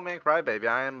watching Devil May Cry, baby.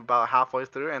 I am about halfway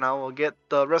through, and I will get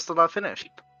the rest of that finished.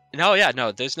 No, yeah,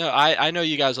 no. There's no. I know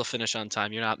you guys will finish on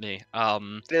time. You're not me.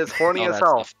 It is horny all as that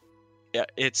hell. stuff. Yeah,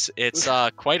 it's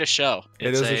quite a show.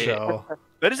 It is a show.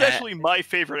 That is actually my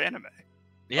favorite anime.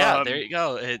 Yeah, there you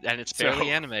go. And it's barely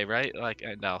so- anime, right? Like,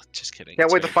 no, just kidding. Can't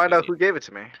It's wait to very find out cute. who gave it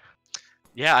to me.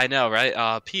 Yeah, I know,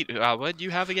 right? Pete, what do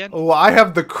you have again? Oh, I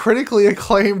have the critically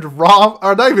acclaimed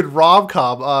not even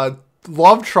rom-com,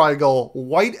 Love Triangle,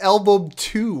 White Album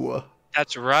 2.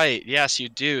 That's right. Yes, you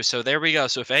do. So there we go.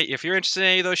 So if you're interested in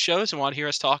any of those shows and want to hear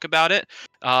us talk about it,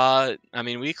 I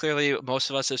mean, we clearly, most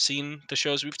of us have seen the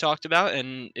shows we've talked about,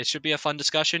 and it should be a fun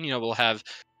discussion. You know, we'll have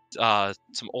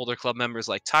some older club members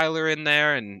like Tyler in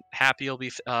there, and Happy will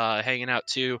be hanging out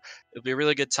too. It'll be a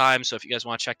really good time. So if you guys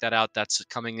want to check that out, that's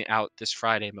coming out this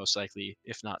Friday, most likely,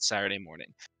 if not Saturday morning.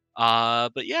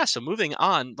 But yeah, so moving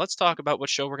on, let's talk about what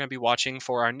show we're going to be watching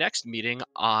for our next meeting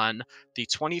on the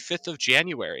 25th of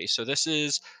January. So this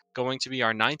is going to be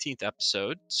our 19th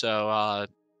episode. So,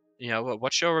 you know,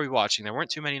 what show are we watching? There weren't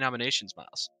too many nominations,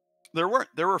 Miles. There weren't.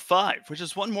 There were 5, which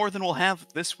is one more than we'll have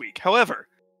this week. However,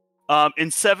 in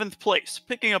 7th place,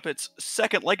 picking up its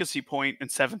second legacy point in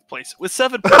 7th place, with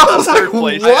 7 points I in was third like,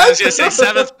 place. what? I was going to say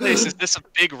 7th place. Is this a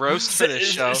big roast for this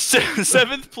show?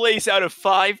 7th place out of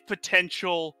 5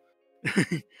 potential.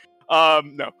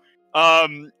 No.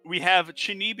 We have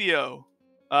Chinibio,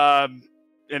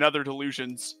 and Other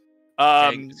Delusions.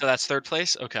 Okay, so that's 3rd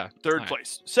place? Okay. Third All right.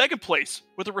 place. 2nd place,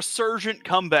 with a resurgent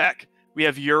comeback, we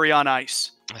have Yuri on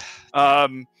Ice.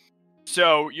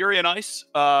 So Yuri on Ice,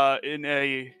 in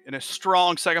a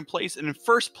strong 2nd place, and in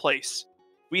 1st place,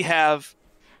 we have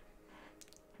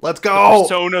Let's go.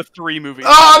 Persona 3 movie.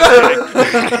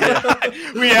 Oh,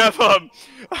 no! We have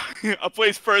a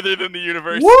place further than the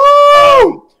universe.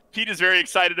 Woo! Pete is very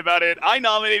excited about it. I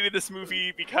nominated this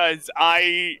movie because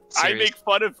I make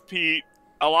fun of Pete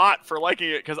a lot for liking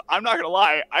it, because I'm not gonna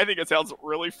lie, I think it sounds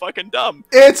really fucking dumb.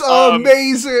 It's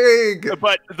amazing.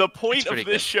 But the point It's pretty of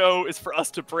this good. show is for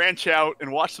us to branch out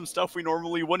and watch some stuff we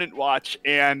normally wouldn't watch,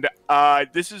 and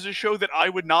this is a show that I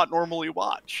would not normally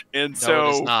watch. And No, it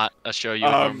is so, not a show you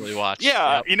would normally watch.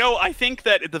 yeah, Yep. you know, I think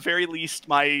that at the very least,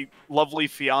 my lovely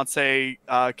fiance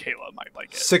Kayla might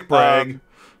like it. Sick brag.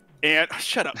 And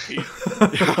shut up, Pete.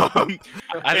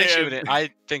 I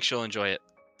think she'll enjoy it.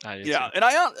 I do Yeah, too.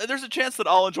 and there's a chance that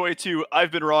I'll enjoy it too.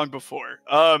 I've been wrong before.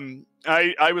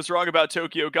 I was wrong about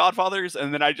Tokyo Godfathers,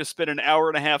 and then I just spent an hour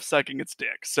and a half sucking its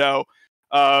dick. So,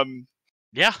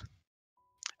 Yeah.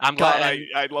 I'm God, glad.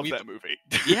 I love we- that movie.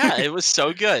 Yeah, it was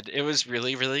so good. It was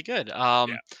really, really good.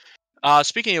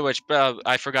 Speaking of which,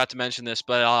 I forgot to mention this,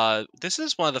 but this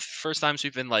is one of the first times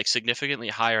we've been like significantly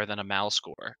higher than a Mal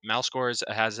score. Mal scores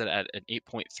has it at an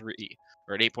 8.3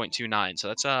 or an 8.29. So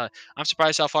that's I'm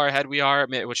surprised how far ahead we are.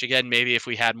 Which again, maybe if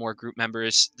we had more group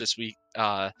members this week,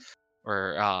 or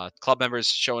club members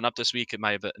showing up this week, it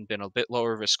might have been a bit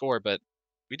lower of a score. But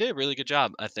we did a really good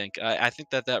job, I think. I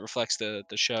think that reflects the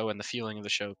show and the feeling of the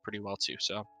show pretty well too.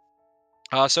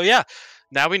 So yeah,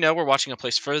 now we know we're watching A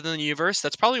Place Further Than the Universe.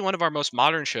 That's probably one of our most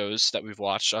modern shows that we've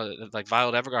watched. Like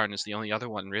Violet Evergarden is the only other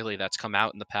one really that's come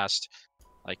out in the past,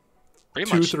 like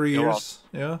pretty much 2-3 well, years.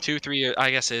 Yeah. 2-3 years.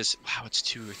 I guess it's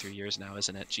 2 or 3 years now,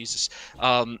 isn't it? Jesus.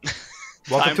 Welcome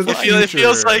to the It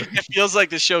future. feels like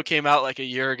the show came out like a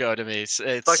year ago to me. It's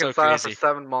Fucking so silent for crazy.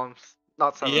 7 months.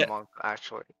 Not 7 Yeah. months,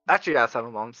 actually. Actually, yeah,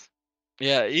 7 months.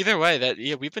 Yeah. Either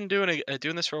way, we've been doing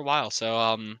this for a while.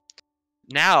 So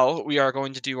now we are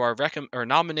going to do our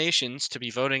nominations to be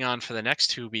voting on for the next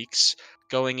 2 weeks,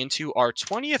 going into our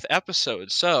 20th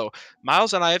episode. So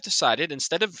Miles and I have decided,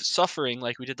 instead of suffering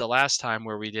like we did the last time,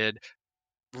 where we did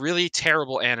really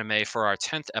terrible anime for our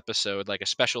 10th episode, like a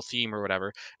special theme or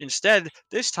whatever, instead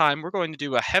this time we're going to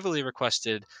do a heavily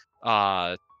requested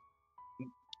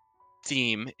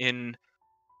theme in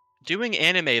doing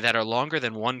anime that are longer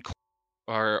than one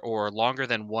or longer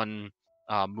than one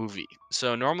movie.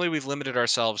 So normally we've limited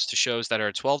ourselves to shows that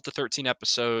are 12 to 13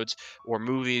 episodes, or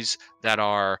movies that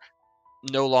are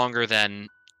no longer than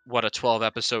what a 12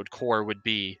 episode core would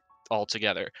be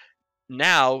altogether.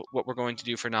 Now what we're going to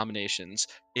do for nominations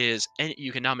is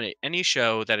you can nominate any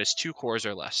show that is 2 cores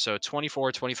or less, so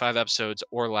 24, 25 episodes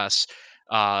or less.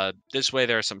 This way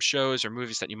there are some shows or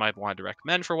movies that you might want to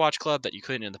recommend for Watch Club that you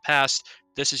couldn't in the past.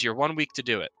 This is your 1 week to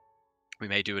do it. We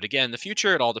may do it again in the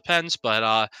future. It all depends. But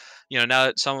now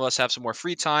that some of us have some more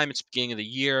free time, it's beginning of the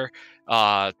year.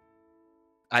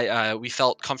 We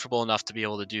felt comfortable enough to be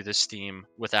able to do this theme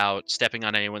without stepping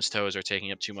on anyone's toes or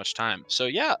taking up too much time. So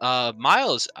yeah,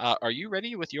 Miles, are you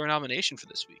ready with your nomination for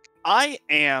this week? I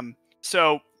am.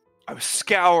 So I was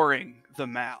scouring the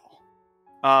Mal.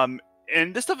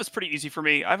 And this stuff is pretty easy for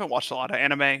me. I haven't watched a lot of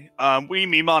anime. We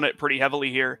meme on it pretty heavily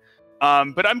here.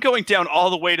 But I'm going down all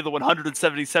the way to the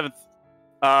 177th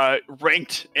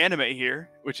ranked anime here,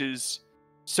 which is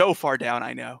so far down,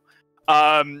 I know.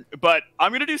 But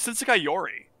I'm gonna do Sensekai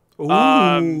Yori,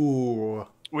 Ooh.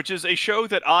 which is a show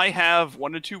that I have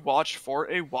wanted to watch for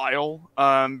a while,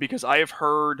 because I have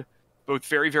heard both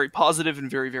very, very positive and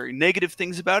very, very negative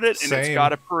things about it, and it's Same.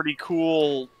 got a pretty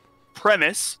cool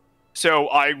premise. So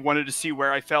I wanted to see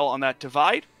where I fell on that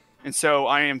divide. and so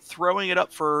I am throwing it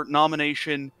up for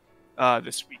nomination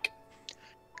this week.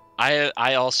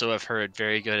 I also have heard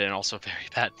very good and also very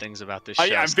bad things about this show.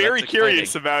 I'm so very that's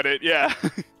curious exciting. about it. Yeah.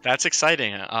 That's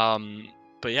exciting.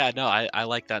 But yeah, no, I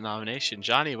like that nomination.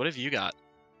 Johnny, what have you got?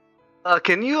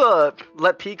 Can you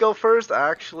let Pete go first? I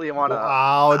actually wanna.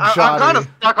 Wow, I'm Johnny. kind of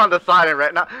stuck on deciding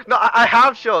right now. No, I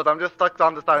have shows. I'm just stuck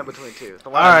on deciding between two.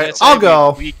 So All right, Let's say I'll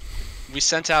go. We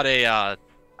sent out a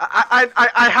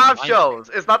I have Mine- shows.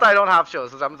 It's not that I don't have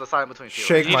shows. It's I'm deciding between two.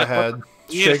 Shake need my to flip- head.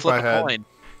 you need to Shake flip my a head. coin.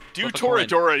 Do Flip a coin.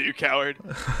 Toradora, you coward.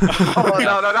 Oh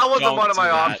no, that wasn't Don't one of my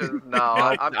do that. options. No,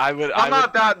 No, I'm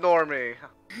not that normie.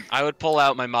 I would pull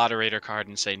out my moderator card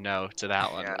and say no to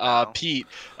that one. Yeah, no. Pete,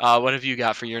 what have you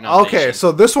got for your nomination? Okay,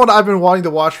 so this one I've been wanting to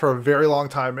watch for a very long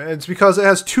time, and it's because it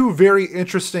has two very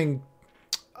interesting,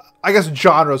 I guess,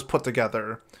 genres put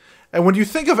together. And when you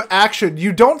think of action,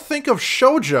 you don't think of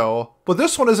shoujo, but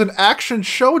this one is an action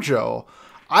shoujo.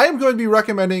 I am going to be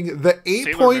recommending the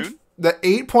Moon?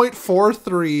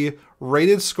 8.43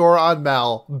 rated score on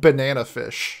Mal, Banana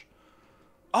Fish.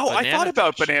 Oh, I Banana thought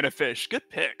about Fish. Banana Fish. Good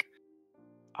pick.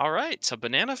 All right, so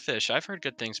Banana Fish. I've heard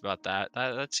good things about that.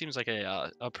 That seems like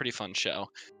a pretty fun show.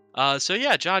 So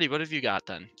yeah, Johnny, what have you got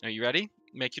then? Are you ready?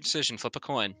 Make your decision. Flip a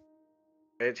coin.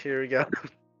 Right, here we go.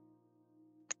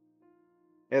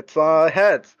 It's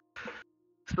heads.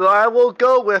 So I will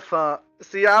go with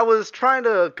see, I was trying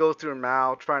to go through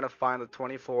Mal, trying to find a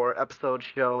 24 episode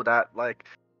show that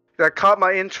that caught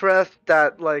my interest,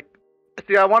 that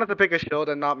see, I wanted to pick a show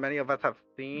that not many of us have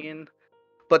seen.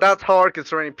 But that's hard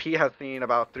considering Pete has seen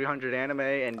about 300 anime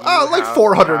and you Like have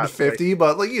 450,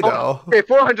 but like, you know, Okay,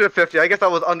 450. I guess I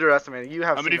was underestimating. You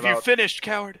have How seen many have you about, finished,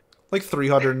 coward? like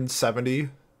 370.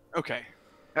 Okay. and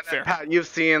then, fair. Pat, you've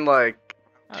seen like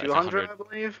It's 200, 100. I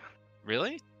believe.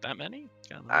 Really? That many?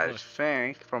 God, let me I look.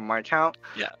 think from my count.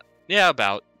 Yeah,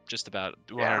 just about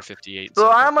 158. So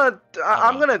something.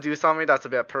 I'm gonna do something that's a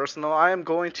bit personal. I am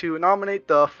going to nominate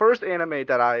the first anime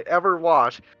that I ever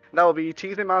watched. And that will be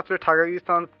Teasing Master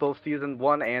Takagi-san, both season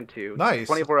 1 and 2. Nice.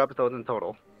 24 episodes in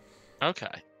total.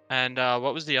 Okay. And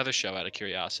what was the other show out of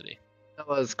curiosity? That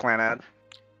was Clanad.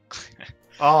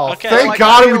 Oh, Okay, thank Like,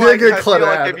 God I we feel didn't get I feel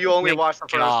like Clanad. if you only Thank watch the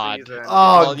first God. season,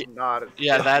 Oh, it's not,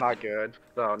 yeah, it's that- not good.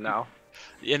 So no.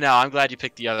 You know, I'm glad you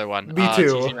picked the other one. Me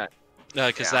too.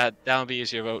 Because Yeah. that would be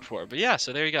easier to vote for. But yeah,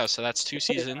 so there you go. So that's two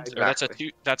seasons, or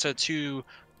Exactly. that's a two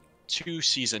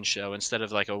season show instead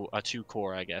of like a two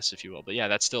core, I guess, if you will. But yeah,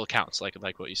 that still counts. Like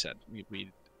what you said,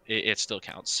 it still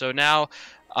counts. So now,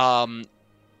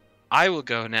 I will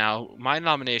go now. My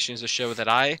nomination is a show that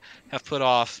I have put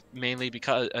off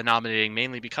nominating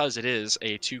mainly because it is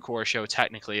a two-core show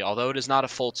technically. Although it is not a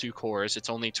full two cores, it's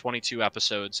only 22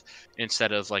 episodes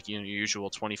instead of like your usual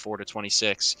 24 to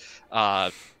 26.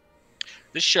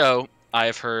 This show I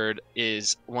have heard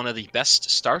is one of the best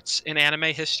starts in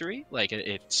anime history. Like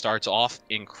it starts off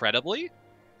incredibly,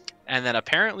 and then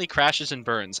apparently crashes and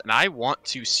burns. And I want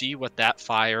to see what that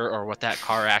fire or what that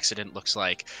car accident looks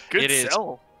like. Good It is-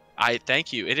 sell. I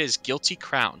thank you. It is Guilty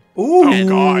Crown. Ooh.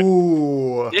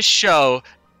 God. This show,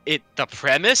 the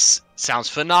premise sounds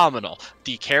phenomenal.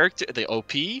 The character, the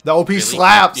OP, The OP really-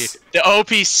 slaps. The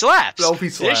OP slaps. The OP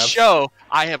slaps. This show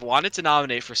I have wanted to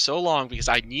nominate for so long because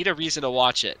I need a reason to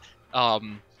watch it.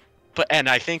 And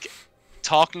I think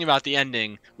talking about the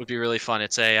ending would be really fun.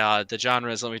 It's the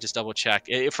genre is, let me just double check.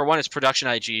 For one, it's production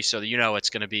IG, so you know it's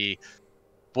going to be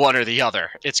one or the other.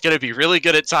 It's going to be really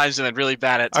good at times and then really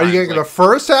bad at Are times. you getting like- the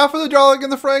first half of the Darling in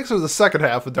the Franxx or the second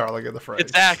half of Darling in the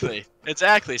Franxx?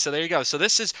 Exactly. So there you go. So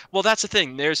this is, well, that's the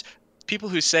thing. There's people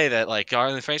who say that like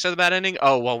Darling in the Franxx has a bad ending.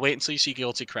 Oh, well, wait until you see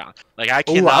Guilty Crown. Like I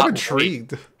Ooh, cannot I'm wait.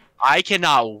 intrigued. I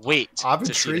cannot wait I'm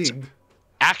to see this. intrigued.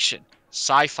 Action,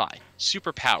 sci-fi,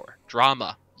 superpower,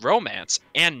 drama, romance,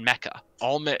 and mecha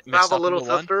all mixed Have a up little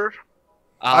into one. sister.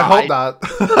 I hope not.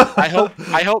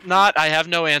 I hope not. I have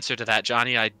no answer to that,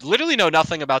 Johnny. I literally know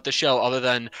nothing about the show other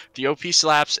than the OP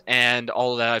slaps and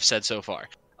all that I've said so far.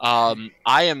 I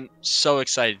am so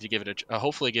excited to give it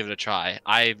hopefully give it a try.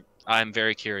 I'm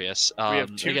very curious. We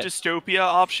have two again, dystopia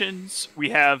options. We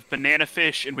have Banana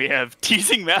Fish, and we have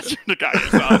Teasing Master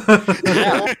Takagi-san.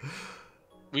 Yeah.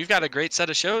 We've got a great set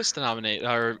of shows to nominate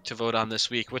or to vote on this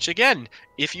week, which again,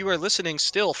 if you are listening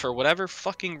still for whatever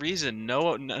fucking reason,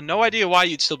 no idea why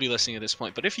you'd still be listening at this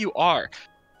point, but if you are,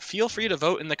 feel free to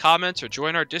vote in the comments or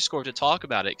join our Discord to talk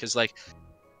about it, because like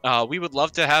we would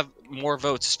love to have more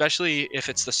votes, especially if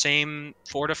it's the same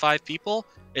 4 to 5 people.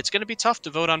 It's going to be tough to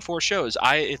vote on 4 shows.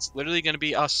 It's literally going to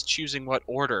be us choosing what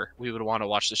order we would want to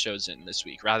watch the shows in this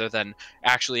week, rather than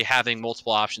actually having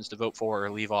multiple options to vote for or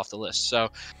leave off the list. So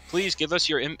please give us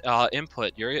your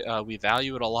input. We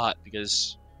value it a lot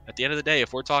because at the end of the day,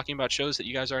 if we're talking about shows that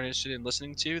you guys aren't interested in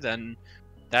listening to, then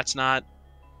that's not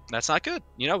good.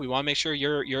 You know, we want to make sure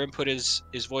your input is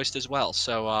voiced as well.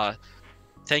 So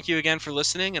thank you again for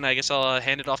listening, and I guess I'll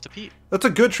hand it off to Pete. That's a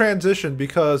good transition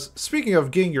because speaking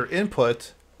of getting your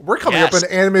input, we're coming up Yes.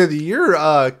 in Anime of the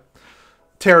Year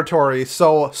territory.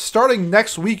 So starting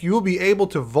next week, you will be able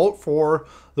to vote for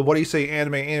the What Do You Say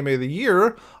Anime of the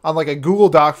Year on like a Google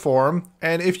Doc form.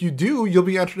 And if you do, you'll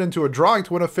be entered into a drawing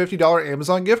to win a $50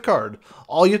 Amazon gift card.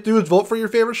 All you have to do is vote for your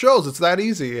favorite shows. It's that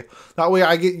easy. That way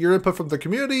I get your input from the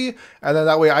community, and then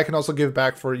that way I can also give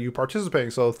back for you participating.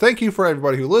 So thank you for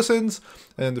everybody who listens.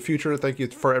 And in the future, thank you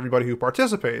for everybody who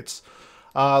participates.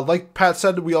 Like Pat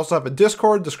said, we also have a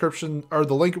Discord description, or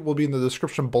the link will be in the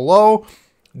description below.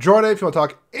 Join it if you want to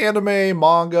talk anime,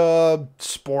 manga,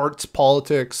 sports,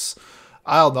 politics,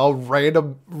 I don't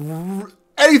know,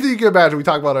 anything you can imagine we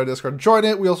talk about on our Discord. Join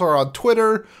it. We also are on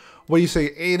Twitter. What do you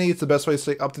say, Annie? It's the best way to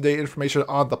stay up-to-date information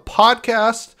on the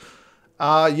podcast.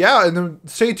 Yeah, and then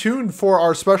stay tuned for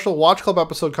our special Watch Club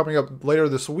episode coming up later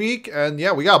this week. And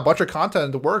yeah, we got a bunch of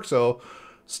content to work, so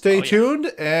stay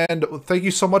tuned. And thank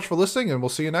you so much for listening, and we'll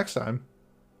see you next time.